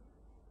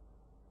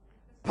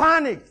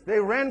 Panicked, they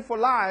ran for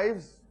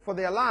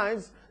their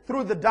lives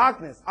through the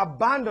darkness,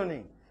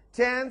 abandoning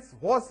tents,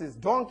 horses,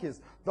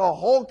 donkeys, the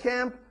whole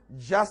camp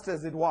just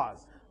as it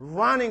was.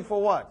 Running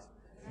for what?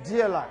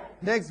 Dear life.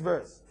 Next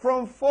verse.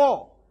 From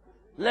 4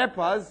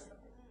 lepers,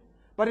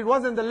 but it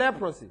wasn't the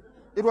leprosy.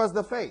 It was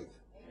the faith.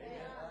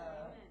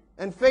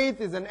 And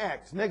faith is an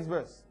act. Next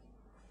verse.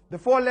 The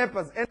 4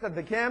 lepers entered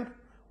the camp,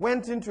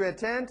 went into a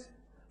tent.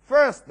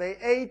 First, they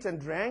ate and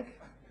drank.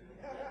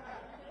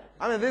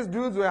 I mean, these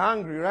dudes were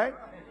hungry, right?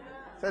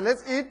 So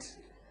let's eat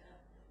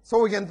so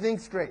we can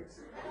think straight.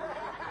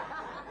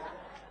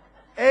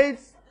 Ate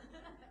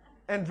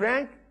and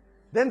drank.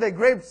 Then they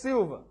grabbed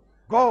silver,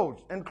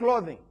 gold, and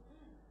clothing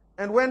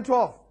and went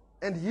off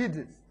and hid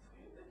it.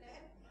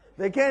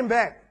 They came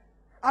back.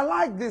 I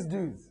like these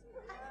dudes.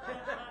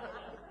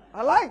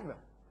 I like them.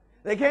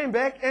 They came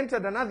back,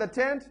 entered another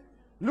tent,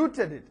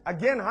 looted it,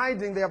 again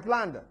hiding their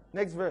plunder.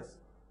 Next verse.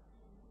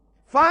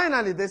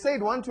 Finally, they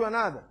said one to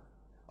another,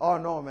 oh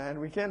no, man,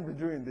 we can't be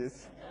doing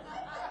this.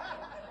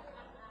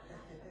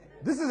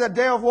 This is a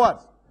day of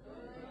what?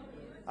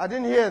 I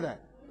didn't hear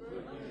that.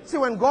 See,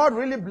 when God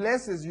really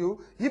blesses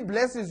you, He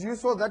blesses you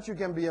so that you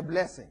can be a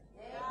blessing.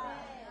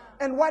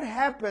 And what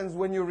happens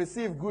when you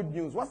receive good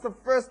news? What's the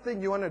first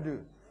thing you want to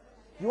do?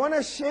 You want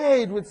to share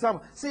it with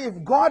someone. See,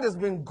 if God has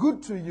been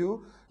good to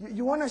you,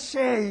 you want to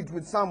share it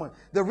with someone.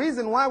 The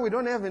reason why we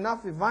don't have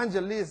enough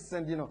evangelists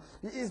and,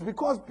 is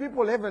because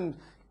people haven't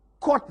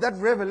caught that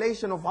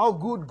revelation of how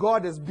good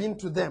God has been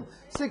to them.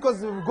 See,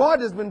 because if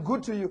God has been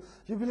good to you,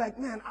 you'll be like,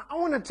 man, I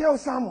want to tell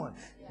someone.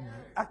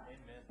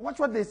 Watch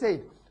what they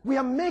say. We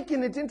are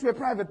making it into a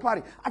private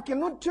party. I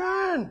cannot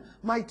turn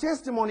my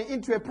testimony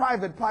into a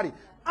private party.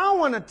 I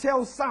want to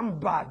tell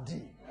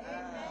somebody.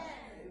 Amen.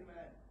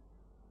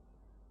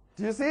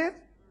 Do you see it?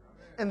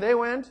 And they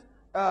went,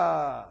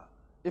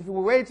 if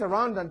we wait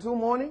around until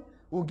morning,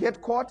 we'll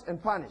get caught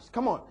and punished.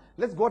 Come on,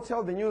 let's go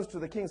tell the news to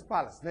the king's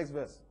palace. Next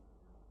verse.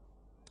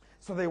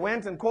 So they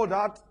went and called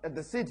out at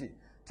the city,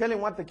 telling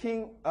what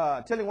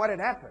had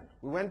happened.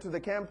 We went to the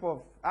camp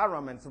of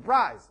Aram and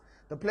surprise.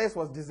 The place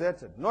was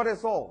deserted. Not a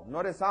soul,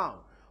 not a sound.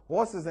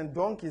 Horses and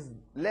donkeys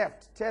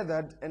left,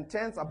 tethered, and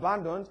tents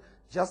abandoned,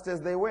 just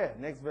as they were.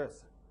 Next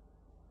verse.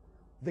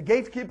 The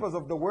gatekeepers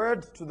of the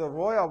word to the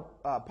royal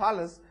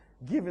palace,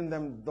 giving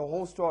them the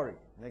whole story.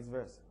 Next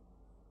verse.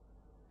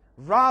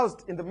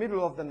 Roused in the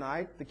middle of the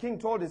night, the king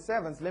told his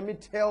servants, let me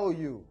tell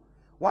you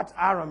what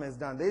Aram has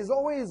done. There is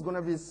always going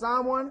to be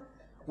someone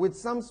with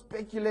some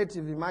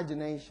speculative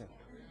imagination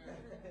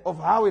of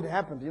how it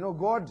happened.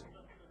 God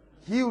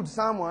healed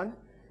someone,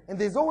 and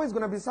there's always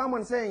going to be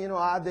someone saying,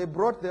 they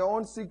brought their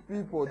own sick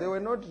people. They were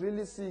not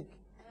really sick.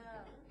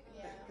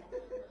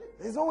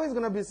 There's always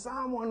going to be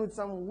someone with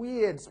some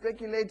weird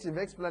speculative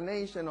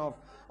explanation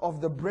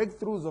of the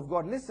breakthroughs of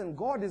God. Listen,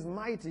 God is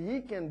mighty.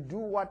 He can do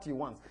what He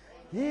wants.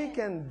 He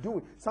can do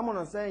it. Someone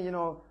was saying,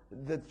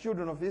 the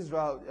children of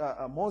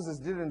Israel, Moses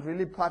didn't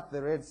really part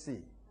the Red Sea.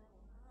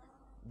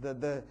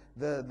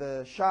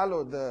 The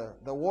shallow,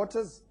 the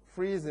waters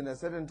freeze in a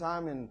certain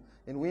time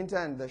in winter,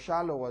 and the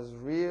shallow was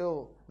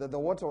real, the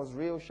water was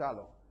real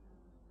shallow.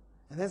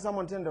 And then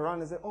someone turned around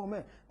and said, oh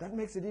man, that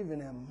makes it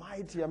even a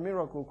mightier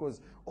miracle,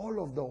 because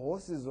all of the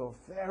horses of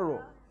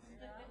Pharaoh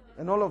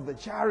and all of the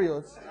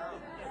chariots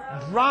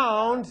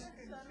drowned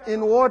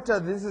in water.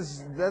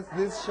 That's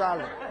this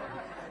shallow.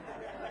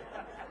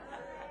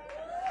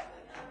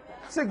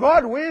 See,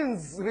 God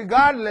wins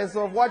regardless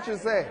of what you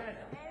say.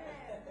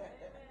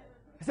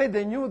 He said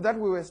they knew that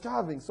we were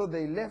starving, so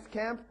they left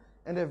camp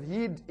and have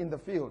hid in the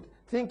field,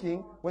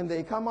 thinking when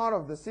they come out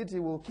of the city,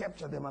 we'll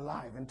capture them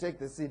alive and take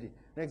the city.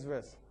 Next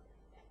verse.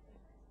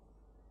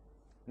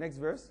 Next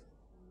verse.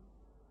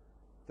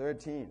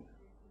 13.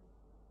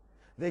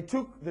 They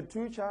took the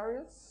 2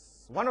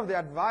 chariots. One of the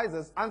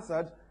advisors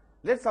answered,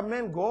 let some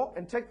men go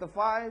and take the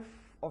 5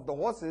 of the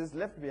horses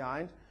left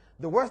behind.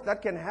 The worst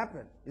that can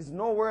happen is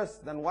no worse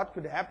than what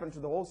could happen to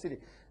the whole city.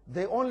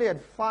 They only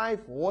had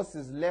 5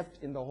 horses left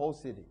in the whole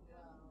city.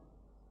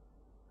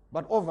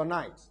 But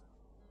overnight,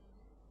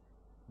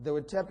 they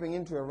were tapping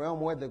into a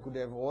realm where they could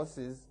have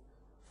horses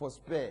for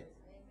spare.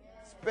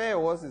 Spare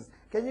horses.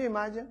 Can you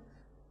imagine?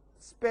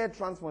 Spare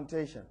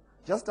transportation.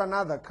 Just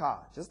another car.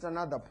 Just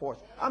another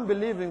Porsche. I'm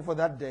believing for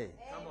that day.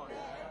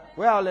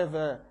 Where I'll have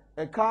a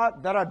car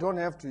that I don't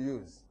have to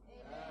use.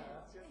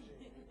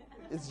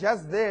 It's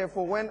just there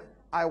for when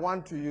I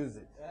want to use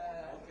it.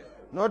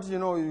 Not,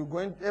 you're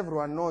going,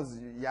 everyone knows,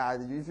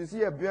 if you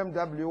see a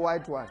BMW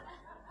white one,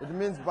 it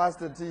means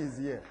Pastor T is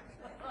here.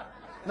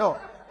 No.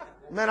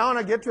 Man, I want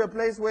to get to a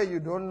place where you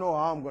don't know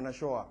how I'm going to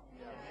show up.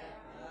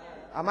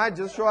 I might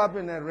just show up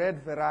in a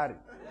red Ferrari.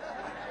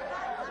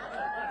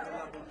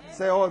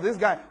 Say, oh, this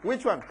guy,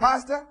 which one?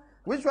 Pastor,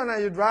 which one are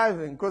you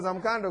driving? Because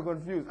I'm kind of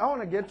confused. I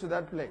want to get to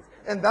that place.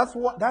 And that's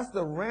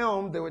the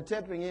realm they were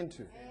tapping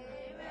into.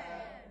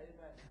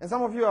 And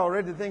some of you are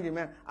already thinking,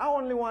 man, I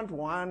only want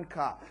one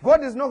car.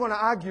 God is not going to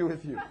argue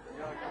with you.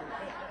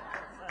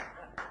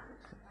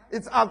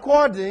 It's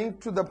according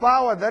to the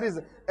power that is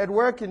at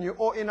work in you,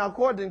 or in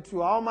according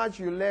to how much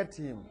you let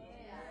Him.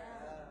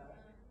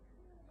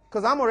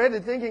 Because I'm already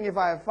thinking if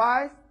I have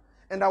 5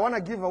 and I want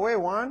to give away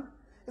 1,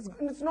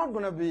 it's not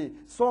going to be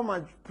so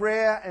much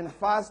prayer and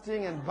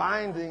fasting and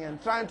binding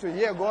and trying to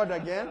hear God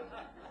again.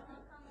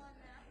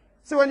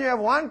 See, when you have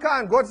 1 car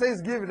and God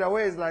says give it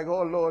away, it's like,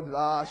 oh Lord,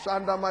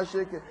 Shanda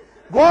Mashike.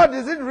 God,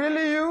 is it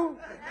really you?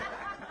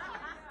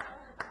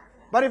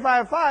 But if I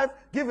have 5,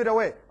 give it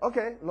away.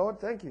 Okay, Lord,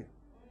 thank you.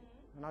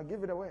 And I'll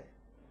give it away.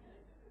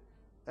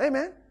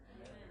 Amen.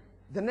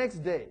 The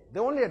next day, they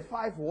only had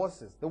 5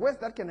 horses. The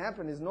worst that can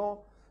happen is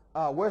no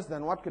worse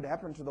than what could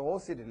happen to the whole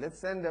city. Let's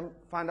send them,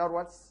 find out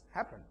what's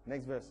happened.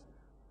 Next verse.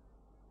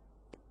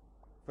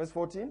 Verse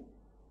 14.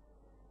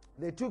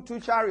 They took 2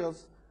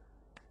 chariots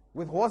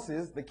with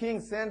horses. The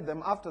king sent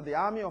them after the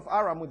army of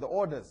Aram with the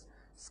orders.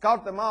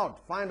 Scout them out.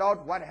 Find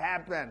out what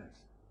happened.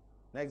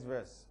 Next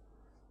verse.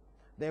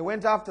 They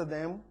went after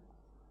them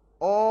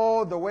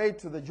all the way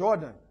to the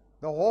Jordan.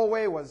 The whole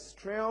way was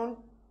strewn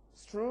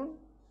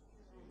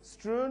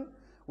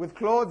with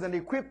clothes and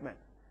equipment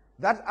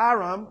that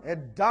Aram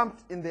had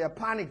dumped in their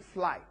panic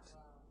flight.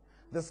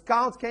 The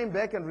scouts came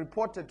back and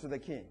reported to the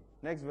king.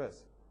 Next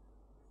verse.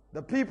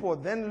 The people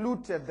then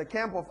looted the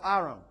camp of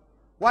Aram.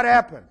 What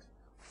happened?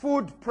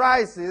 Food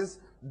prices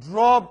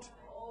dropped.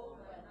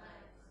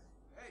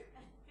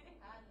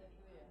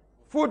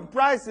 Food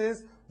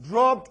prices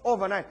dropped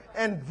overnight.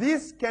 And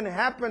this can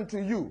happen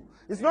to you.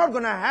 It's not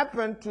going to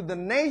happen to the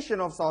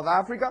nation of South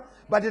Africa,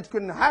 but it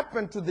can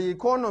happen to the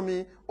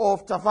economy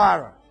of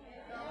Tafara.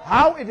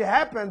 How it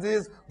happens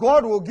is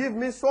God will give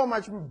me so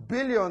much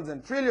billions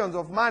and trillions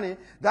of money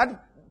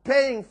that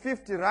paying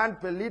 50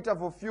 rand per liter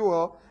for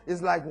fuel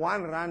is like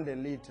 1 rand a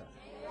liter.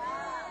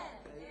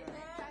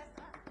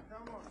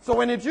 So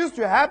when it used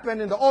to happen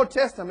in the Old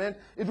Testament,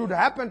 it would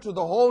happen to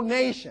the whole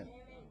nation.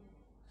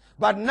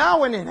 But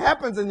now when it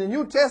happens in the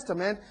New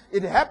Testament,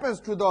 it happens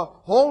to the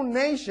whole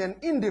nation,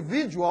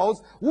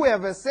 individuals who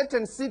have a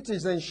certain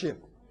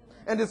citizenship.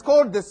 And it's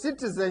called the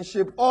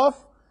citizenship of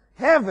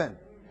heaven.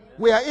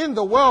 We are in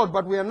the world,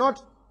 but we are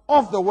not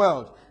of the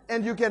world.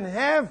 And you can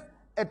have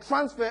a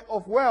transfer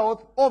of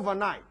wealth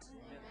overnight.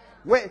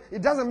 Where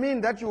it doesn't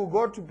mean that you will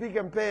go to Pick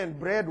and Pay and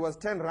bread was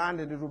 10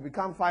 rand and it will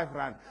become 5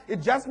 rand.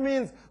 It just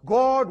means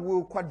God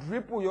will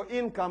quadruple your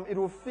income. It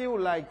will feel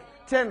like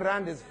 10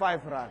 rand is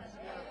 5 rand.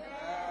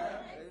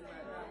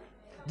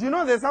 Do you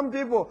know there's some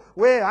people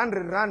where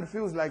 100 rand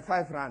feels like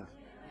 5 rand?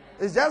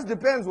 It just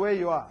depends where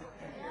you are.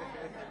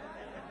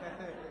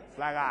 It's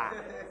like,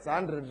 it's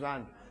 100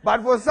 rand.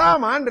 But for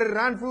some, 100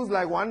 rand feels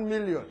like 1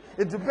 million.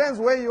 It depends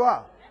where you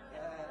are.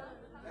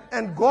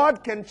 And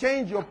God can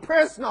change your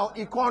personal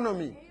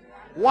economy.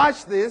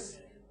 Watch this,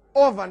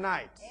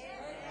 overnight.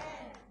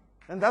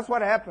 And that's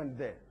what happened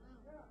there.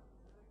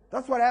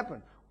 That's what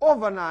happened.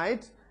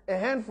 Overnight, a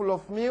handful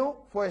of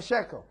meal for a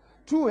shekel.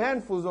 2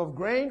 handfuls of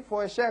grain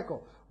for a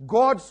shekel.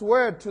 God's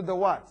word to the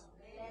what?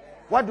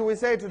 What do we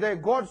say today?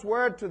 God's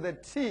word to the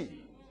T.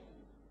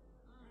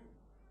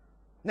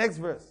 Next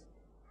verse.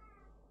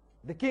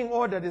 The king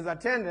ordered his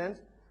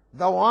attendant,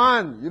 the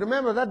one. You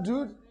remember that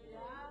dude?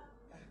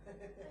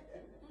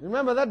 You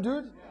remember that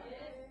dude?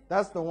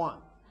 That's the one.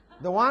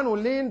 The one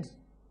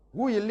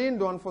who he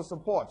leaned on for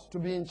support to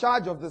be in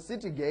charge of the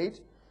city gate.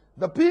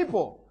 The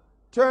people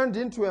turned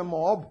into a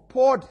mob,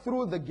 poured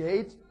through the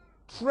gate,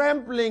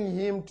 trampling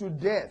him to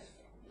death.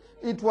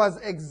 It was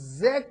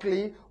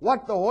exactly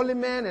what the holy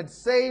man had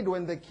said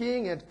when the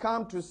king had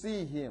come to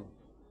see him.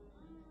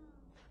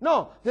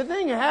 No, the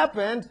thing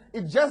happened,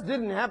 it just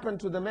didn't happen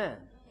to the man.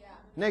 Yeah.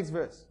 Next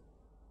verse.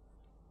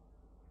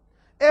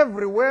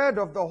 Every word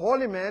of the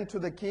holy man to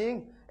the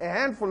king, a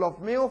handful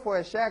of meal for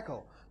a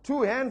shekel,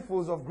 2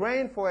 handfuls of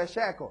grain for a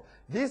shekel.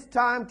 This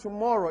time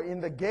tomorrow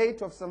in the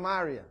gate of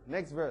Samaria.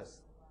 Next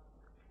verse.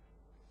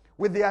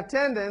 With the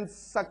attendant's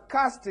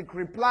sarcastic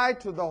reply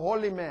to the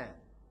holy man.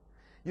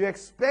 You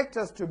expect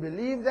us to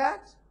believe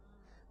that?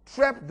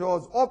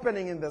 Trapdoors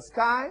opening in the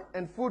sky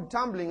and food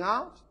tumbling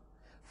out?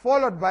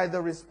 Followed by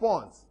the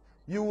response,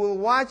 you will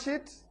watch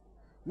it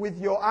with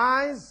your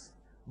eyes,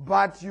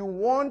 but you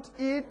won't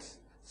eat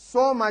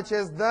so much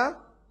as the...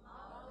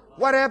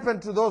 What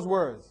happened to those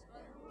words?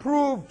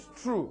 Proved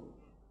true.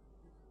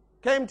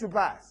 Came to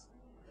pass.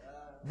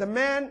 The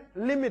man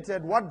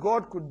limited what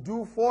God could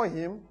do for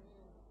him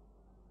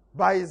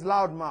by his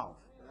loud mouth,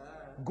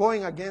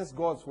 going against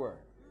God's word.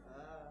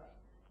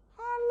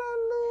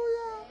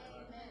 Hallelujah.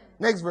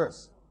 Next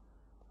verse.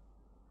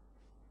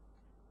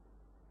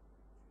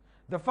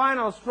 The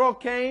final straw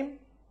came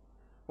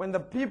when the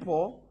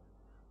people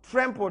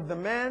trampled the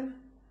man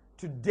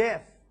to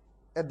death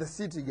at the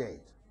city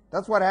gate.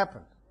 That's what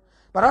happened.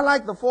 But I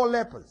like the 4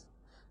 lepers.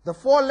 The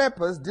 4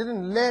 lepers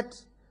didn't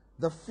let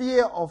the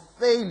fear of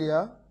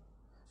failure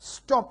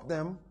stop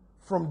them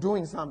from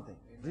doing something.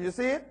 Do you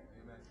see it?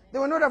 Amen. They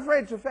were not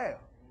afraid to fail.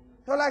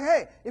 They were like,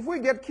 hey, if we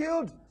get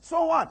killed,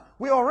 so what?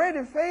 We're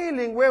already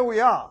failing where we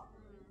are.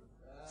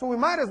 So we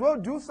might as well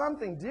do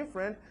something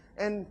different.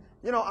 And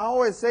you know, I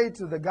always say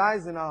to the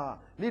guys in our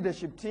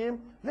leadership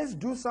team, let's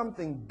do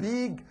something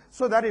big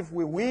so that if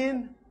we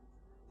win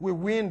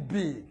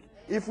big.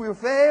 If we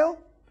fail,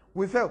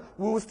 we fail.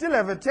 We will still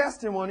have a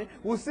testimony.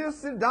 We'll still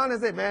sit down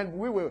and say, man,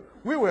 we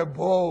were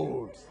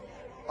bold.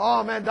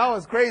 Oh, man, that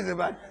was crazy,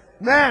 but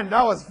man,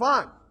 that was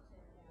fun.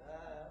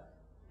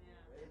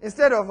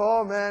 Instead of,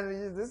 oh,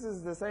 man, this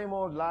is the same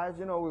old life.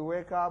 You know, we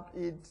wake up,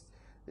 eat,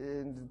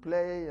 and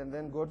play and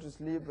then go to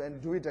sleep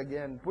and do it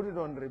again. Put it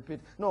on repeat.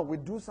 No, we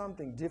do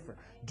something different.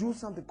 Do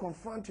something.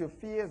 Confront your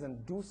fears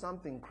and do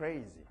something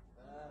crazy.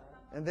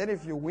 And then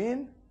if you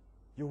win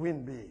big.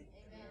 Amen.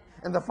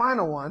 And the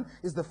final one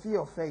is the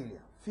fear of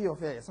failure. Fear of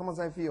failure. Someone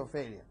say fear of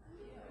failure.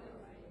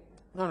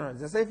 No.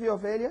 Did I say fear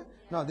of failure?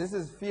 No, this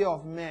is fear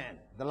of man.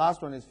 The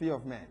last one is fear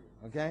of man.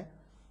 Okay?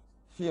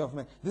 Fear of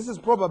man. This is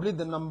probably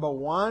the number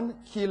one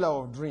killer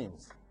of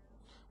dreams.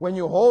 When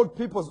you hold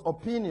people's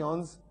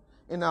opinions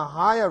in a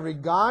higher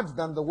regard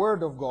than the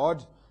word of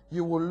God,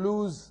 you will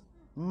lose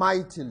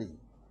mightily.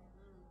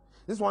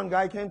 This one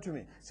guy came to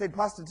me, said,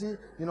 Pastor T,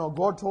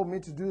 God told me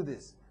to do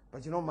this.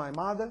 But my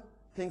mother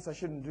thinks I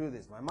shouldn't do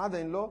this. My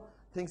mother-in-law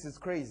thinks it's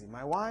crazy.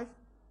 My wife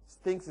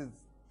thinks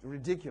it's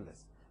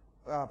ridiculous.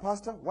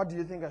 Pastor, what do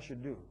you think I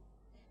should do?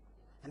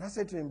 And I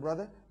said to him,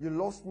 brother, you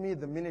lost me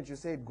the minute you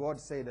said God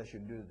said I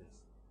should do this.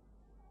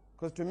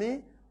 Because to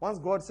me, once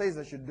God says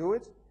I should do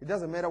it, it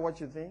doesn't matter what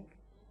you think.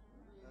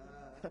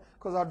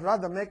 Because I'd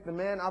rather make the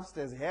man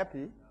upstairs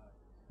happy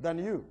than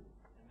you.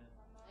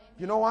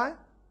 You know why?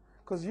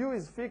 Because you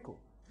is fickle.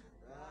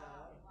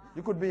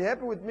 You could be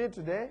happy with me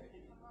today,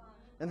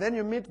 and then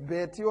you meet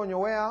Betty on your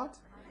way out,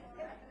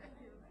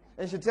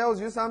 and she tells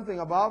you something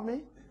about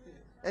me,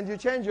 and you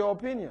change your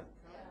opinion.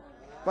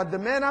 But the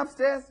man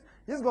upstairs,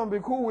 he's going to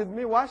be cool with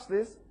me, watch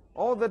this,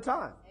 all the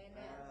time.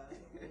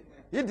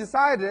 He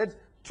decided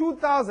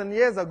 2,000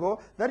 years ago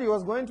that he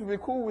was going to be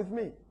cool with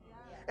me.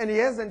 And he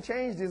hasn't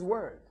changed his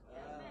word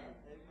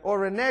or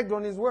reneged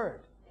on his word.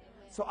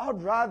 So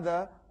I'd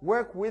rather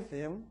work with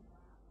him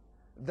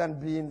than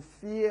be in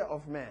fear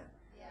of man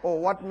or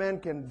what man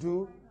can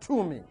do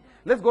to me.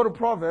 Let's go to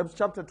Proverbs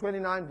chapter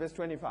 29, verse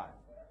 25.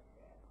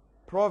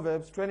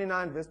 Proverbs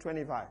 29, verse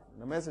 25,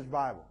 the Message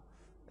Bible.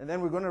 And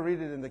then we're going to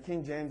read it in the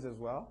King James as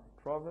well.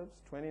 Proverbs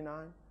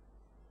 29,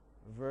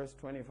 verse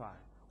 25.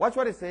 Watch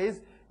what it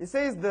says. It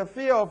says the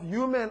fear of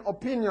human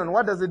opinion.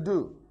 What does it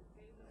do?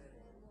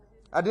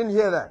 I didn't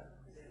hear that.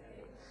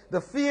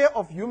 The fear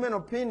of human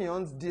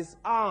opinions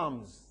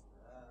disarms.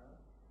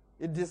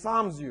 It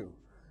disarms you.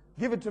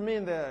 Give it to me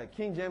in the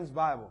King James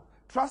Bible.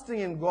 Trusting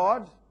in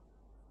God.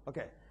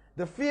 Okay.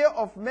 The fear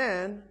of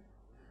man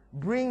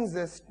brings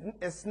a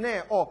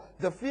snare. Or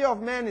the fear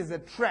of man is a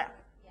trap.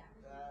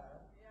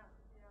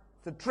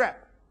 It's a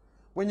trap.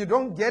 When you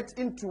don't get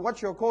into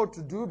what you're called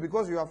to do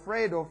because you're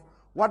afraid of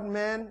what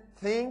men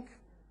think,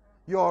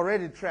 you're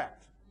already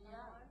trapped.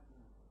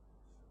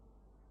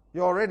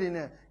 You're already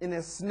in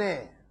a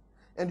snare.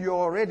 And you're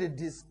already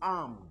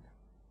disarmed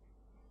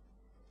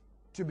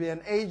to be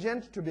an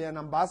agent, to be an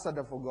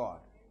ambassador for God.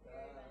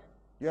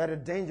 You're at a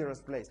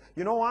dangerous place.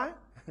 You know why?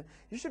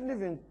 You shouldn't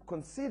even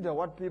consider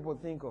what people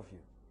think of you.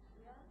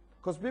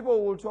 Because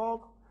people will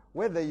talk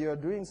whether you're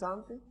doing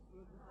something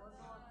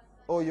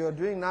or you're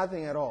doing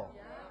nothing at all.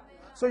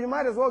 So you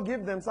might as well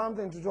give them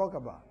something to talk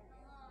about.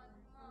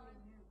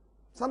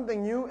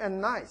 Something new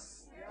and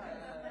nice.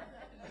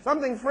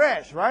 Something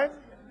fresh, right?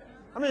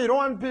 I mean, you don't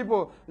want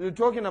people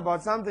talking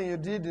about something you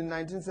did in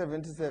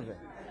 1977.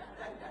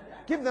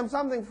 Give them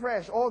something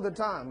fresh all the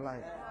time.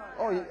 Like,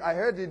 oh, I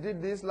heard you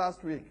did this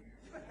last week.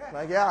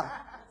 Like, yeah.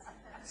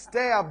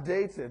 Stay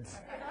updated.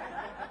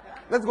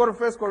 Let's go to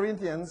 1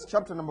 Corinthians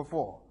chapter number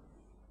 4.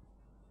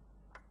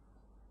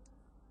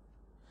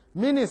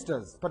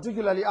 Ministers,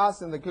 particularly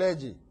us in the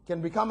clergy,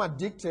 can become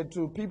addicted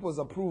to people's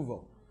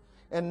approval.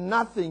 And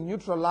nothing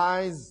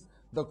neutralizes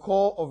the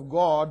call of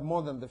God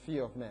more than the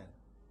fear of man.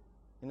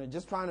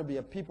 Just trying to be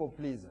a people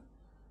pleaser.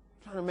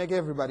 Trying to make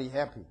everybody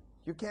happy.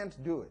 You can't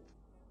do it.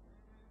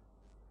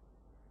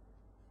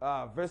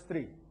 Verse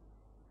 3.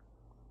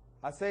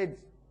 I said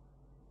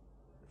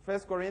 1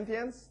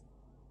 Corinthians.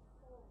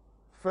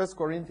 1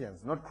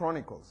 Corinthians, not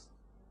Chronicles.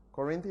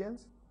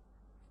 Corinthians.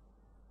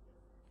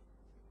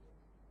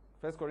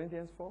 1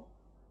 Corinthians 4.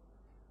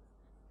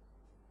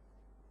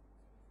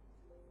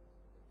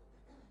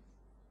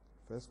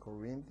 First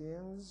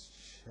Corinthians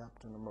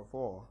chapter number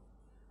 4.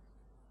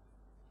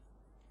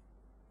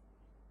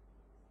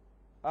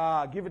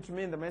 Give it to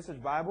me in the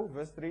Message Bible,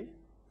 verse 3.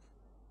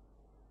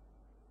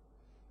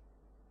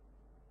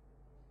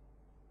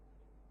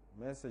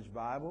 Message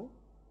Bible.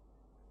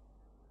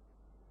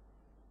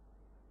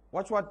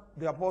 Watch what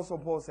the Apostle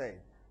Paul said.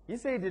 He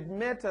said, it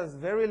matters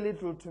very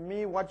little to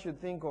me what you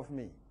think of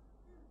me.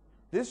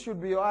 This should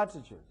be your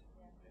attitude.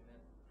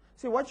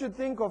 See, what you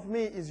think of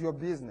me is your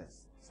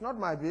business. It's not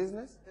my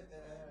business.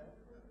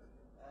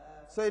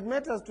 So it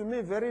matters to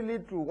me very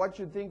little what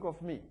you think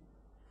of me.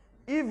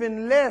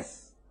 Even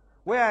less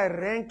where I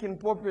rank in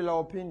popular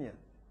opinion.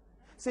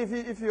 See,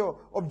 if your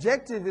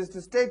objective is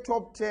to stay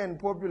top 10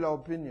 popular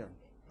opinion,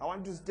 I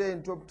want to stay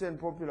in top 10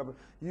 popular opinion,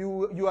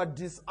 you are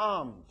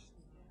disarmed.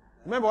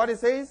 Remember what it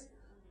says?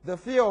 The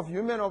fear of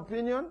human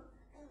opinion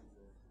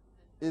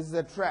is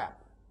a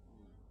trap.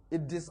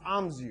 It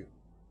disarms you.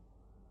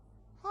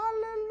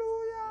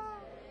 Hallelujah.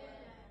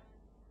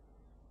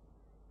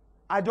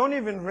 I don't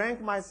even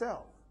rank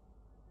myself.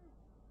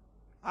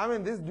 I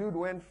mean, this dude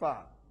went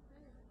far.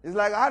 It's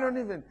like, I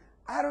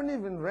I don't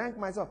even rank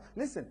myself.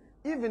 Listen,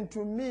 even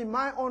to me,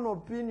 my own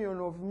opinion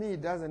of me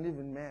doesn't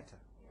even matter.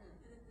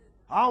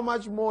 How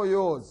much more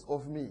yours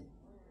of me?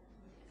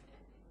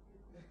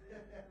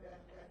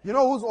 You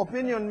know whose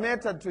opinion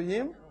mattered to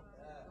him?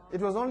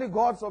 It was only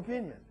God's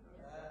opinion.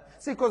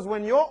 See, because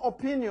when your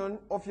opinion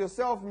of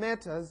yourself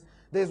matters,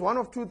 there's one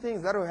of two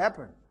things that will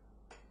happen.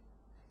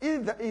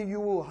 Either you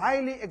will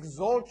highly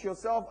exalt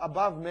yourself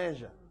above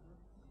measure,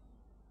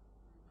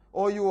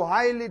 or you will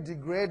highly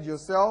degrade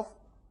yourself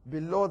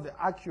below the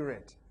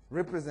accurate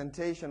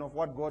representation of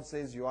what God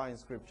says you are in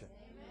Scripture.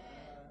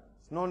 Amen.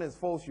 It's known as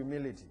false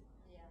humility.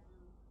 Yeah.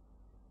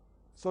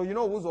 So you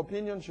know whose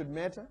opinion should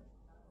matter?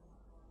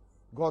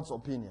 God's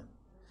opinion.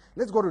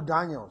 Let's go to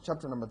Daniel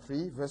chapter number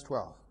 3, verse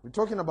 12. We're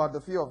talking about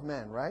the fear of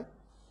man, right?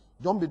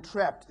 Don't be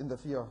trapped in the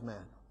fear of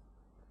man.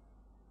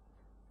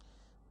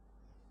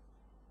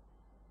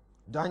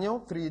 Daniel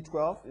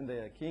 3:12 in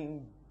the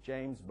King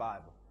James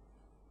Bible.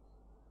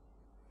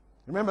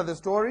 Remember the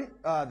story?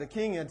 The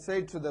king had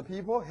said to the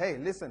people, hey,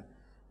 listen,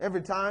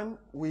 every time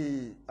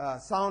we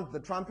sound the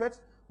trumpet,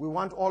 we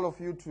want all of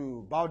you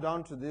to bow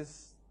down to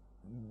these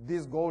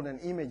golden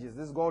images,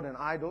 these golden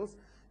idols.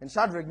 And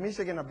Shadrach,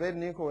 Meshach, and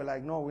Abednego were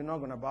like, no, we're not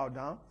going to bow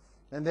down.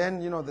 And then,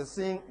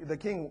 the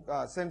king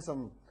sent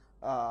some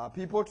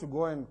people to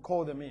go and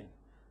call them in.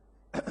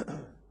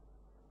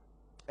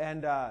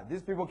 And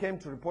these people came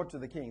to report to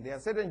the king. There are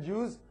certain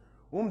Jews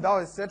whom thou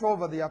hast set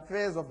over the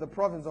affairs of the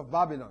province of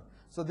Babylon.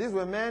 So these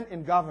were men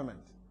in government.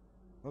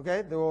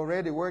 Okay? They were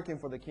already working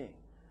for the king.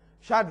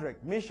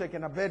 Shadrach, Meshach,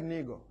 and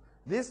Abednego.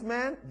 These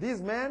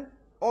men,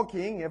 O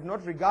king, have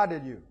not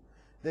regarded you.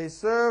 They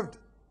served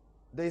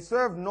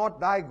not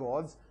thy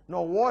gods,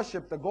 nor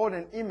worshipped the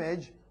golden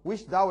image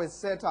which thou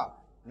hast set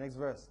up. Next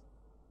verse.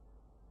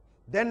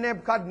 Then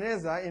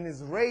Nebuchadnezzar, in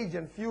his rage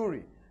and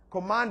fury,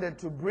 commanded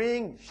to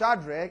bring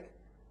Shadrach,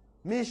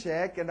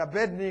 Meshach, and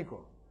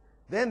Abednego.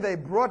 Then they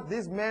brought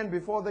these men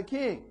before the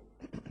king.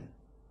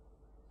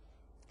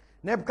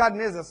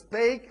 Nebuchadnezzar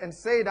spake and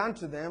said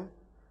unto them,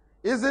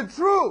 Is it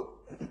true,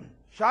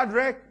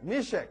 Shadrach,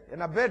 Meshach,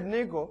 and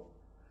Abednego,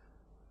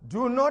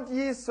 do not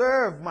ye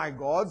serve my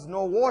gods,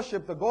 nor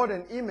worship the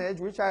golden image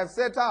which I have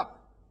set up?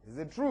 Is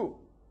it true?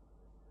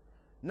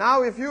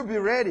 Now if you be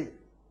ready,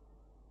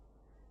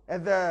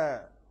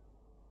 at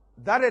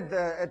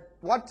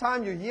what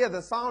time you hear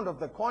the sound of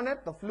the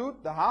cornet, the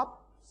flute, the harp,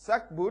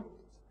 sackbut,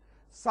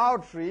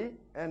 psaltery,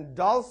 and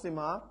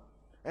dulcimer,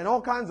 and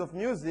all kinds of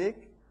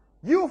music,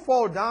 you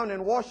fall down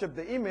and worship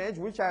the image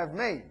which I have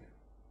made.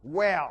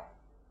 Well,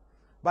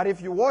 but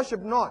if you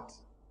worship not,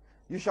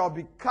 you shall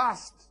be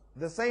cast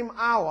the same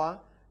hour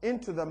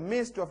into the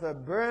midst of a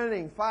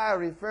burning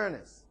fiery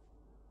furnace.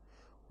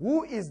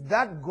 Who is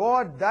that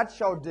God that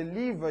shall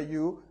deliver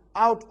you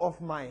out of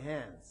my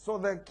hands? So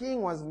the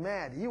king was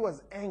mad. He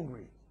was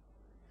angry.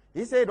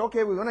 He said,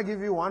 okay, we're going to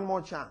give you one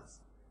more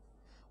chance.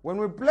 When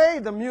we play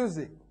the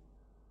music,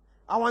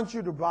 I want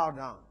you to bow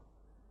down.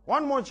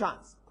 One more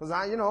chance. Because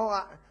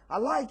I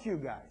like you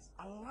guys.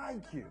 I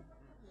like you.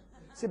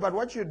 See, but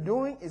what you're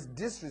doing is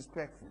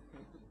disrespectful.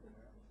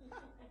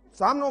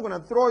 So I'm not going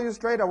to throw you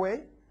straight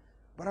away,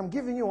 but I'm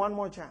giving you one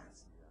more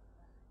chance.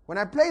 When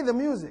I play the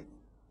music,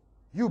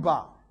 you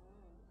bow.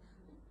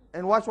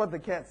 And watch what the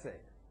cat said.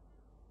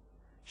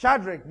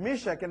 Shadrach,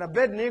 Meshach, and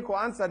Abednego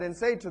answered and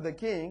said to the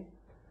king,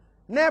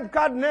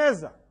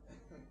 Nebuchadnezzar,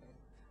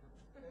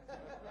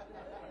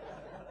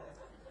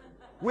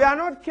 we are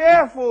not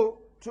careful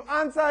to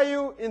answer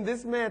you in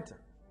this matter.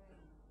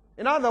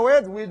 In other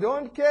words, we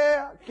don't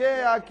care.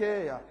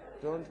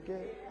 Don't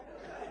care.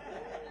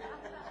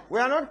 We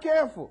are not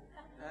careful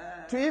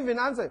to even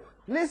answer.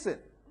 Listen,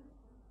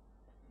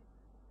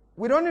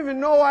 we don't even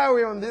know why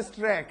we're on this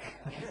track.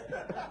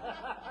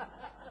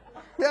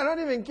 We are not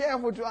even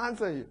careful to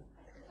answer you.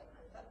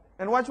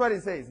 And watch what he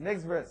says.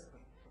 Next verse.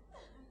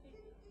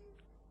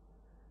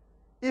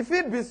 If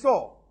it be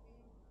so,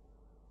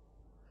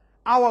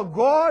 our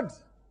God,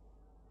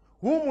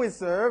 whom we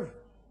serve,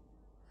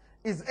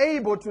 is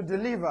able to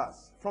deliver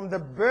us from the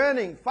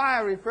burning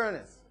fiery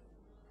furnace,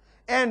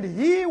 and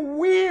he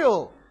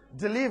will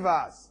deliver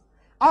us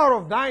out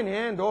of thine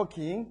hand, O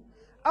king.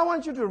 I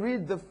want you to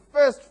read the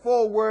first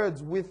 4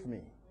 words with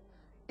me.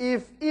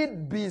 If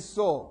it be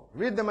so.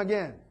 Read them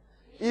again.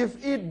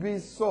 If it be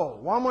so.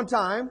 One more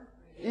time.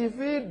 If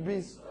it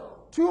be so.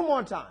 2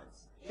 more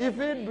times. If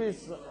it be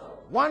so.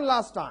 One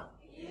last time.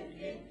 If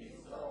it be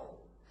so.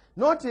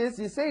 Notice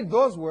he said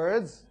those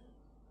words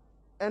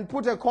and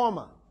put a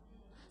comma.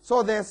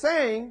 So they're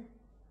saying,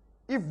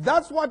 if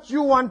that's what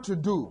you want to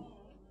do,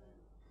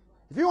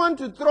 if you want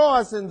to throw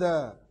us in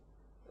the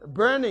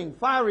burning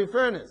fiery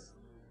furnace,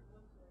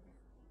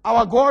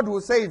 our God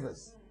will save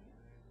us.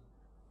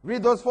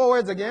 Read those 4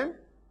 words again.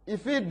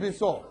 If it be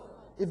so.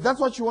 If that's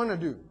what you want to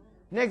do.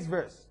 Next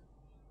verse.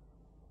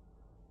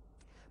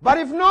 But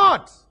if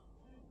not,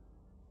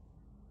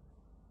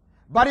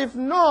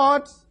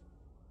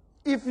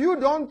 if you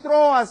don't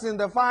throw us in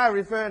the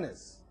fiery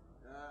furnace,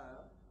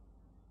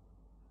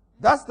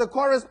 that's the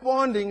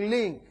corresponding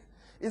link.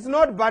 It's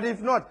not, but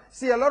if not.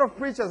 See, a lot of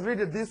preachers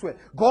read it this way.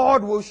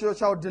 God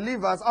shall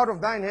deliver us out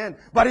of thine hand.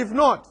 But if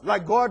not,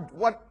 like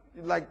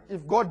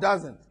if God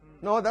doesn't.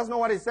 No, that's not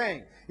what he's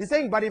saying. He's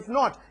saying, but if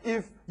not,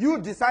 if you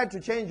decide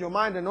to change your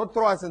mind and not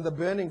throw us in the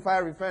burning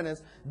fiery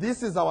furnace,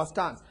 this is our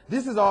stance.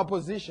 This is our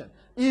position.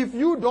 If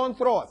you don't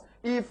throw us,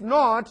 if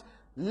not,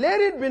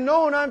 let it be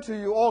known unto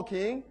you, O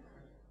king.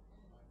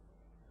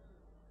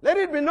 Let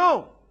it be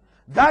known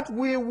that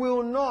we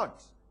will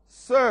not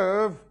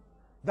serve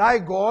thy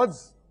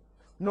gods,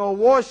 nor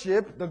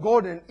worship the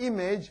golden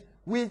image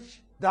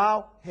which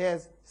thou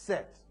hast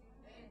set.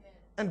 Amen.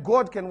 And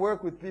God can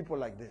work with people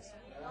like this.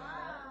 Wow.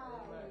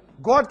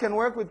 God can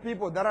work with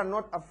people that are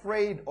not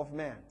afraid of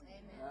man.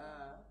 Amen.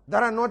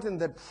 That are not in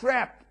the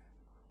trap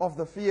of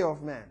the fear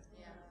of man.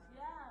 Yeah.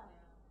 Yeah.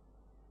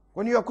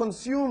 When you are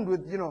consumed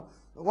with,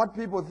 what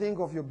people think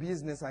of your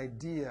business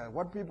idea,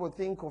 what people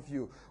think of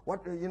you,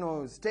 what,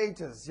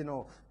 status,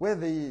 where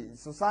the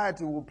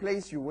society will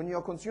place you. When you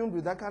are consumed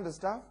with that kind of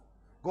stuff,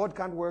 God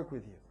can't work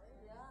with you.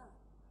 Yeah.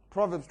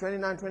 Proverbs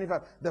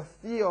 29:25. The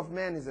fear of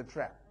man is a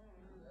trap.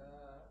 Yeah.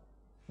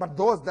 But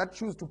those that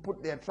choose to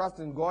put their trust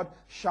in God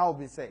shall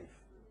be safe.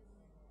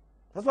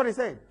 That's what he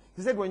said.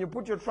 He said, when you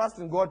put your trust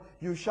in God,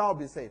 you shall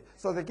be safe.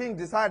 So the king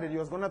decided he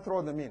was going to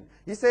throw them in.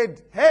 He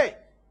said, hey,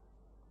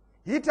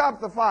 heat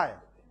up the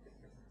fire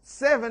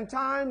 7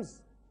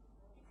 times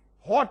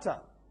hotter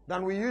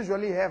than we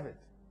usually have it.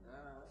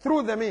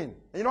 Threw them in. And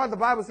you know what the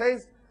Bible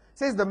says? It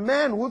says the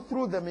men who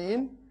threw them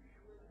in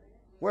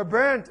were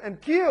burnt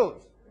and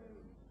killed.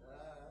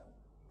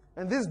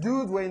 And these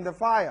dudes were in the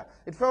fire.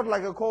 It felt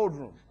like a cold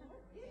room.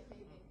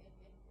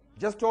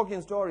 Just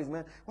talking stories,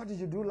 man. What did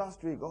you do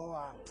last week? Oh,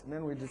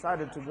 man, we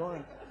decided to go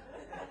and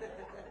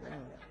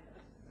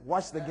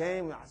watch the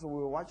game. So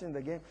we were watching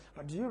the game.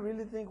 But do you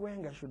really think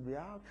Wenger should be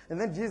out? And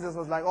then Jesus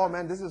was like, oh,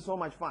 man, this is so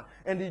much fun.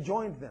 And he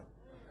joined them.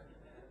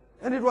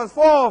 And it was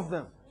 4 of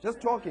them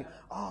just talking.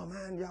 Oh,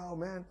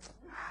 man,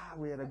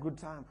 we had a good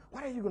time.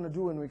 What are you going to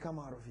do when we come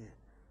out of here?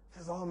 He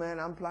says, oh, man,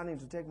 I'm planning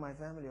to take my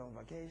family on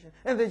vacation.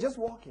 And they're just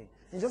walking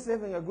and just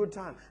having a good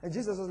time. And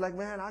Jesus was like,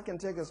 man, I can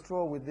take a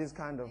stroll with these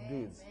kind of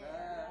dudes.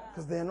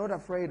 Because they're not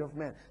afraid of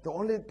men. The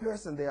only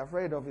person they're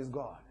afraid of is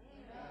God.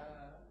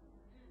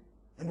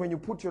 And when you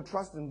put your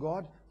trust in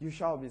God, you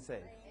shall be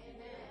saved.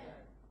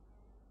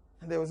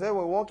 And they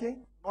were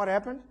walking. What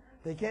happened?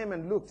 They came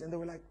and looked. And they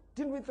were like,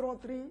 didn't we throw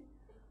 3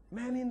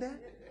 men in there?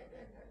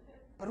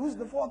 But who's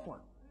the 4th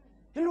one?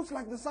 He looks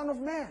like the Son of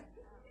Man.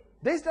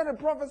 They started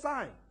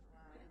prophesying.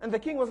 And the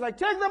king was like,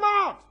 take them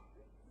out.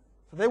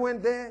 So they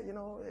went there,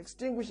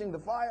 extinguishing the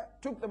fire,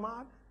 took them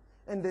out.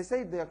 And they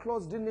said their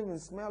clothes didn't even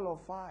smell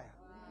of fire.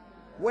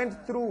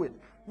 Went through it.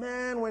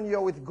 Man, when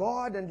you're with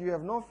God and you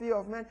have no fear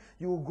of man,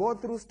 you will go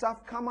through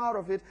stuff, come out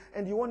of it,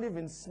 and you won't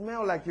even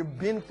smell like you've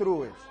been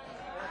through it.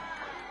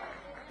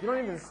 You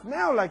don't even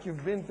smell like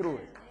you've been through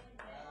it.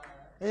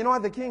 And you know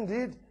what the king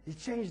did? He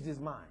changed his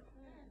mind.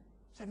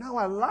 He said, now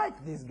I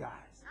like these guys.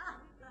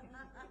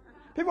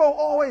 People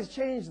always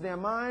change their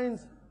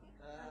minds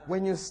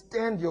when you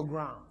stand your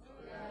ground.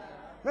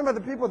 Remember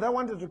the people that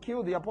wanted to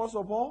kill the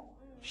Apostle Paul?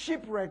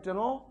 Shipwrecked and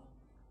all.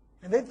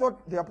 And they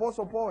thought the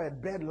Apostle Paul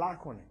had bad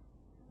luck on him.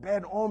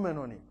 Bad omen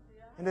on him.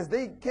 And as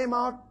they came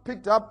out,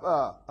 picked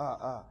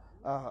up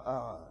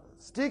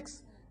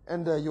sticks,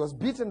 and he was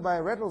beaten by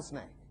a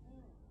rattlesnake.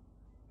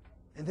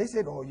 And they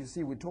said, oh, you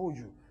see, we told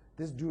you,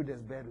 this dude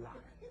has bad luck.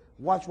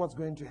 Watch what's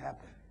going to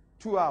happen.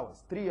 2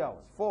 hours, 3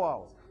 hours, 4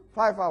 hours,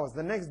 5 hours.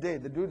 The next day,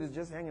 the dude is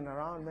just hanging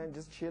around, man,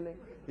 just chilling.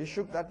 He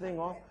shook that thing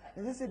off.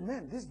 And they said,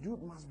 man, this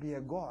dude must be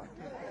a god.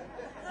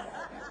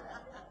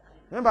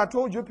 Remember I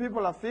told you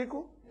people are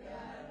fickle?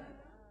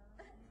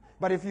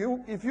 But if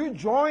you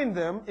join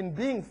them in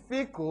being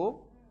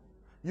fickle,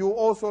 you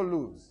also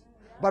lose.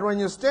 But when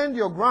you stand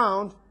your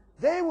ground,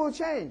 they will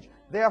change.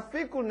 Their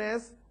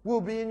fickleness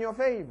will be in your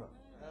favor.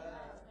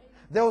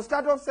 They will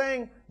start off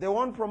saying they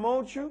won't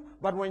promote you,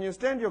 but when you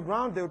stand your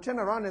ground, they will turn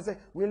around and say,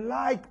 we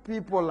like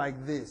people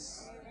like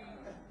this.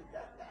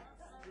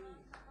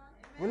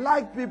 We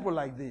like people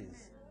like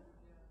this.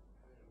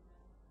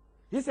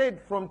 He said,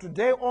 from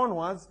today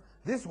onwards,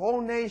 this whole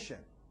nation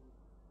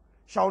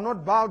shall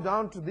not bow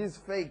down to these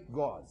fake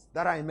gods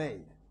that I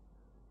made.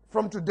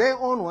 From today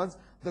onwards,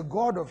 the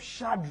God of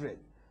Shadrach,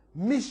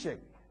 Meshach,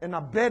 and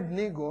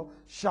Abednego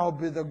shall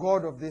be the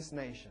God of this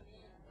nation.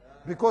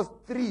 Because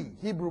 3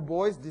 Hebrew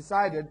boys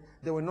decided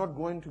they were not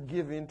going to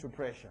give in to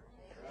pressure.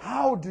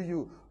 How do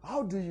you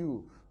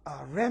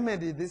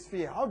remedy this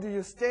fear? How do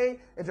you stay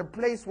at a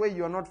place where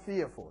you are not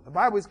fearful? The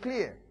Bible is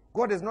clear.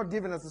 God has not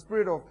given us a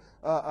spirit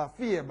of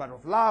fear, but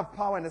of love,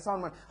 power, and a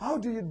sound mind. How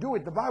do you do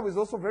it? The Bible is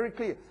also very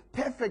clear.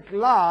 Perfect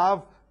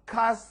love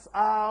casts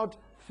out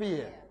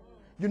fear.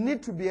 You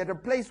need to be at a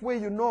place where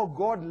you know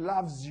God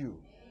loves you.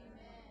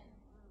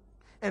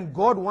 And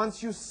God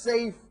wants you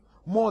safe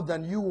more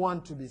than you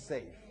want to be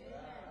safe.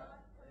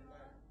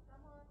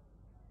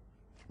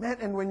 Man,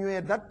 and when you're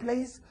at that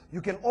place, you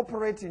can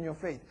operate in your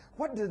faith.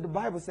 What did the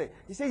Bible say?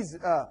 It says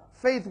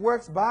faith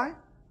works by?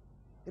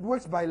 It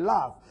works by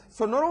love.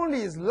 So not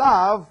only is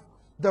love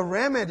the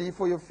remedy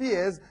for your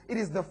fears. It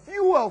is the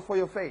fuel for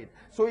your faith.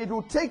 So it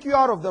will take you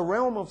out of the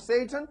realm of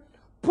Satan,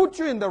 put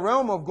you in the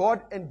realm of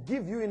God, and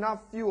give you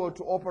enough fuel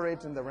to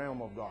operate in the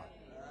realm of God.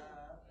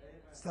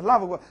 It's the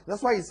love of God.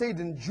 That's why he said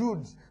in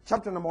Jude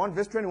chapter number 1,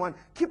 verse 21,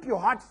 keep your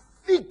heart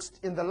fixed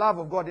in the love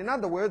of God. In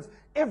other words,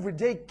 every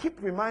day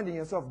keep reminding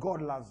yourself,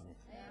 God loves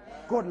me.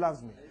 God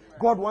loves me.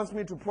 God wants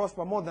me to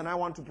prosper more than I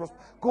want to prosper.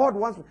 God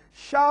wants me.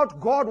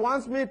 Shout, God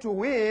wants me to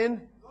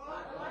win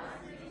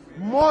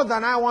more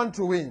than I want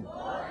to win.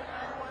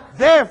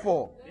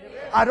 Therefore,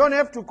 I don't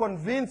have to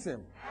convince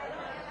him.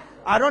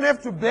 I don't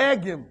have to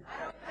beg him.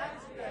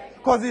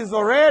 Because he's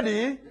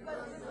already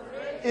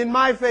in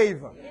my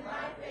favor.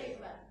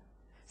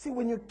 See,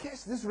 when you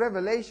catch this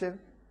revelation,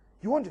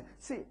 you want to...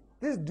 See,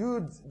 this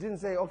dude didn't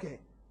say, okay,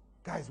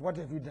 guys, what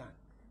have we done?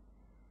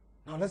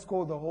 Now let's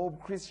call the whole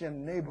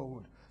Christian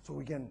neighborhood so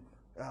we can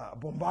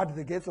bombard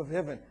the gates of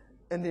heaven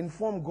and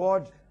inform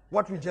God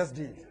what we just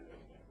did.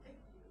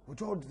 We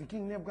told the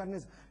king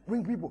Nebuchadnezzar,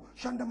 bring people,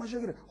 Shanda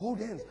Mashagire, hold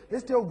hands.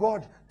 Let's tell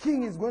God,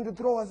 king is going to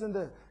throw us in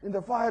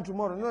the fire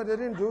tomorrow. No, they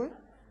didn't do it.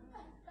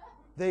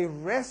 They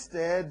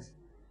rested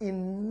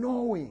in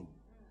knowing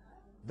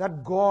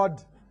that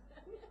God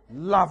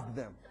loved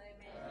them.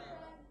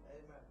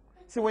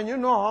 See, when you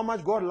know how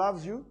much God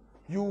loves you,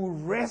 you will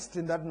rest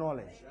in that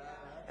knowledge.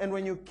 And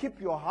when you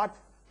keep your heart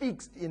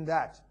fixed in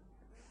that,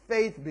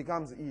 faith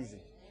becomes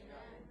easy.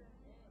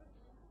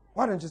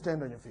 Why don't you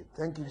stand on your feet?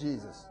 Thank you,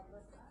 Jesus.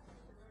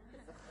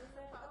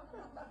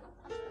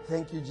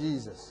 Thank you,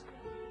 Jesus.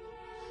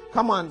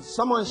 Come on,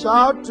 someone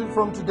shout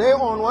from today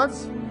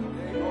onwards.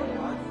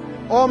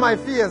 All my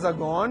fears are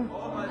gone.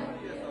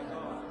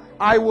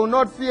 I will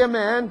not fear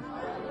man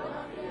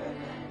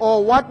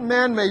or what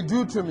man may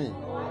do to me.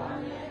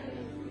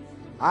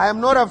 I am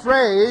not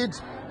afraid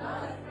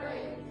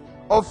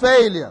of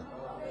failure.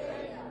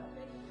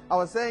 I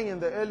was saying in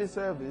the early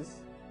service,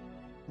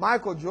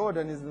 Michael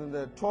Jordan is in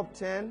the top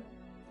 10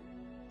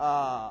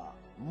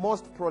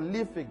 most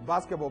prolific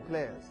basketball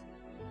players.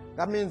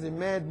 That means he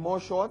made more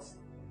shots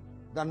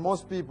than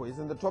most people. He's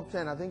in the top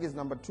 10. I think he's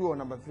number 2 or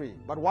number 3.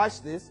 But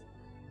watch this.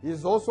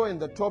 He's also in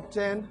the top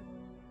 10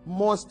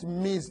 most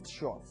missed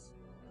shots.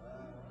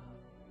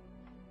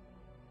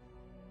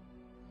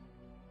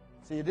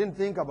 See, you didn't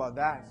think about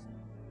that.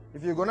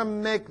 If you're going to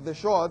make the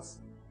shots,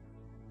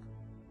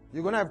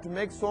 you're going to have to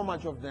make so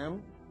much of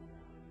them,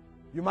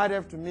 you might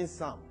have to miss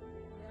some.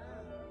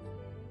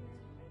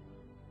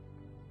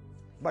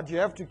 But you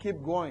have to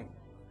keep going.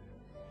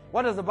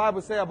 What does the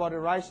Bible say about a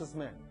righteous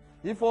man?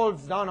 He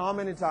falls down how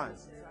many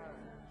times?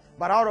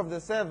 But out of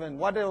the 7,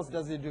 what else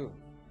does he do?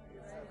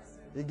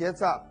 He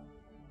gets up.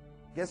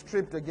 Gets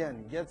tripped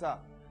again. Gets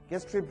up.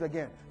 Gets tripped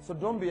again. So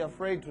don't be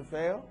afraid to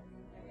fail.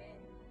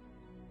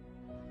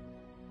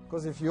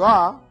 Because if you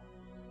are,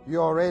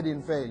 you're already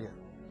in failure.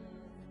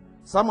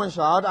 Someone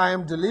shout, I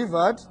am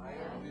delivered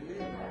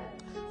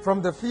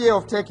from the fear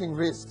of taking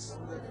risks.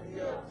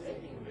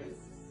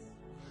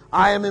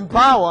 I am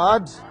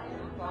empowered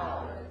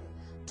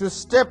to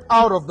step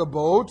out of the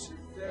boat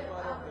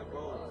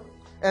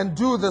and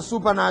do the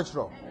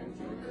supernatural.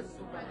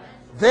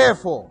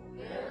 Therefore,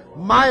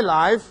 my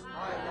life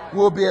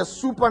will be a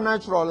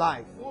supernatural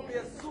life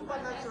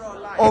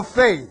of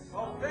faith,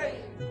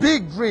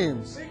 big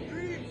dreams,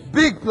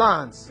 big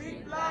plans,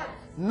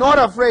 not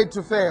afraid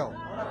to fail,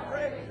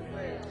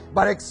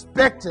 but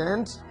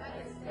expectant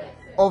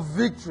of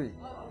victory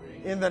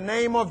in the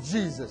name of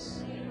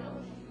Jesus.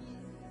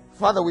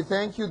 Father, we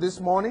thank you this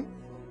morning.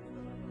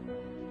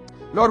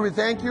 Lord, we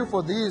thank you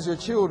for these, your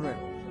children.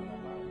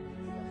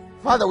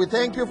 Father, we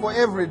thank you for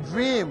every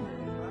dream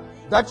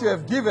that you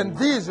have given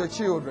these, your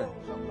children.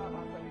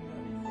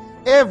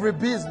 Every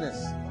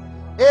business,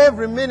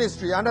 every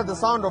ministry under the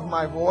sound of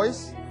my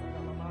voice.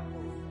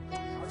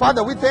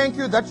 Father, we thank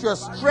you that you are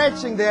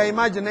stretching their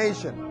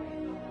imagination.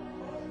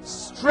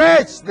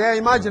 Stretch their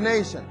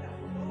imagination.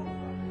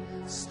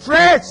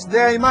 Stretch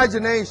their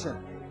imagination.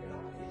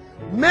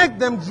 Make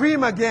them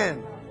dream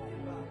again.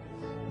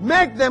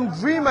 Make them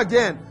dream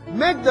again.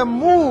 Make them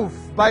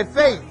move by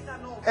faith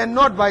and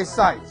not by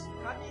sight.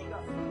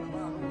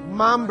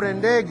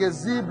 Mambrendege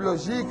ziblo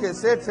jike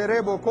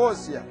seterebo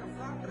kosia.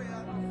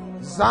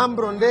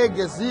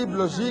 Zambrondege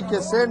ziblo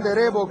jike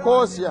senderebo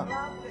kosia.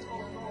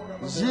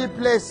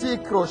 Jiple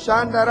sikro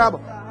shandarabo.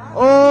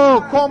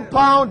 Oh,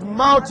 compound,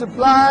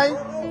 multiply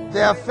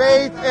their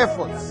faith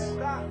efforts.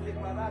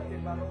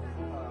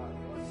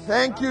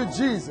 Thank you,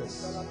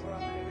 Jesus.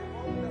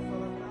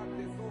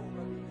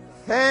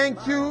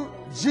 Thank you,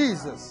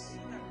 Jesus.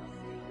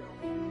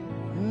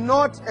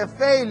 Not a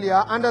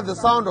failure under the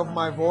sound of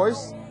my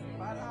voice,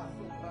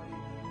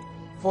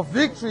 for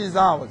victory is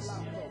ours.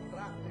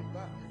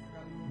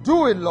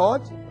 Do it,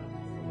 Lord.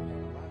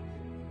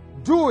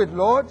 Do it,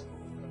 Lord.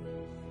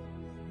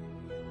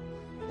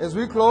 As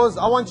we close,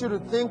 I want you to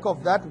think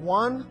of that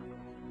one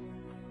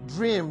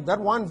dream, that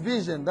one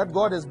vision that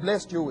God has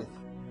blessed you with.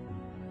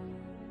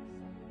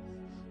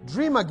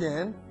 Dream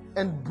again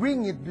and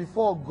bring it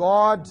before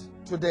God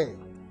today.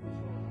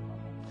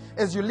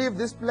 as you leave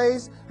this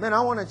place, man,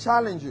 I want to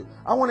challenge you.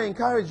 I want to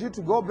encourage you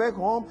to go back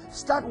home,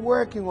 start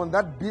working on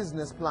that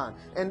business plan.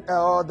 And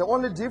the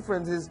only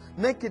difference is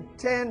make it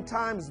 10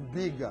 times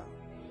bigger.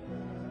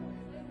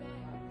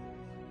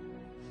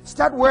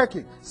 Start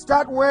working.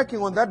 Start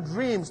working on that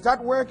dream.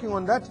 Start working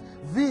on that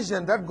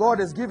vision that God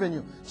has given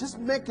you. Just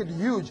make it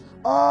huge.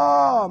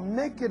 Oh,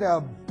 make it a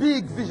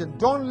big vision.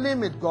 Don't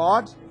limit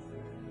God.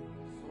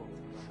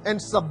 And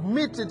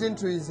submit it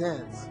into His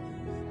hands.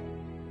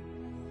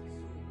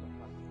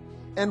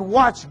 And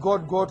watch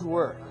God go to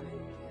work.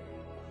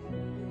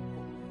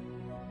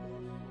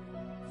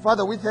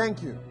 Father, we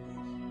thank you.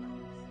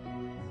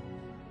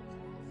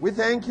 We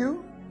thank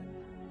you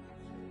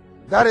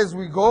that as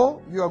we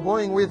go, you are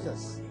going with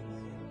us.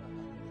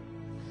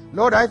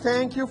 Lord, I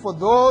thank you for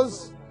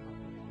those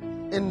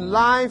in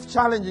life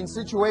challenging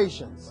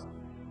situations.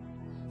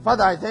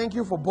 Father, I thank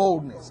you for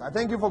boldness. I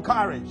thank you for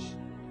courage.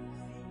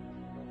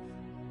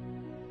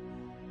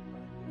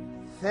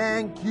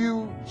 Thank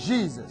you,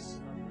 Jesus.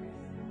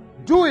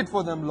 Do it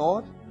for them,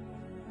 Lord.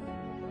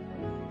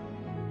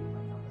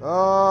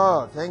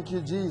 Oh, thank you,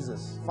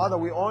 Jesus. Father,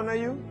 we honor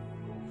you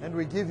and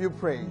we give you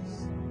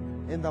praise.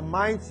 In the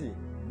mighty,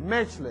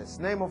 matchless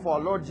name of our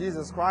Lord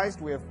Jesus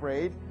Christ, we have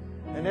prayed.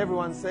 And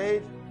everyone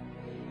said,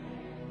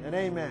 and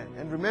amen.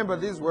 And remember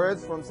these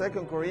words from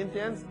 2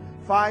 Corinthians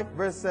 5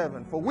 verse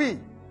 7. For we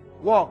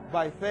walk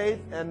by faith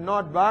and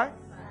not by.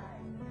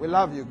 We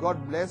love you.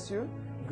 God bless you.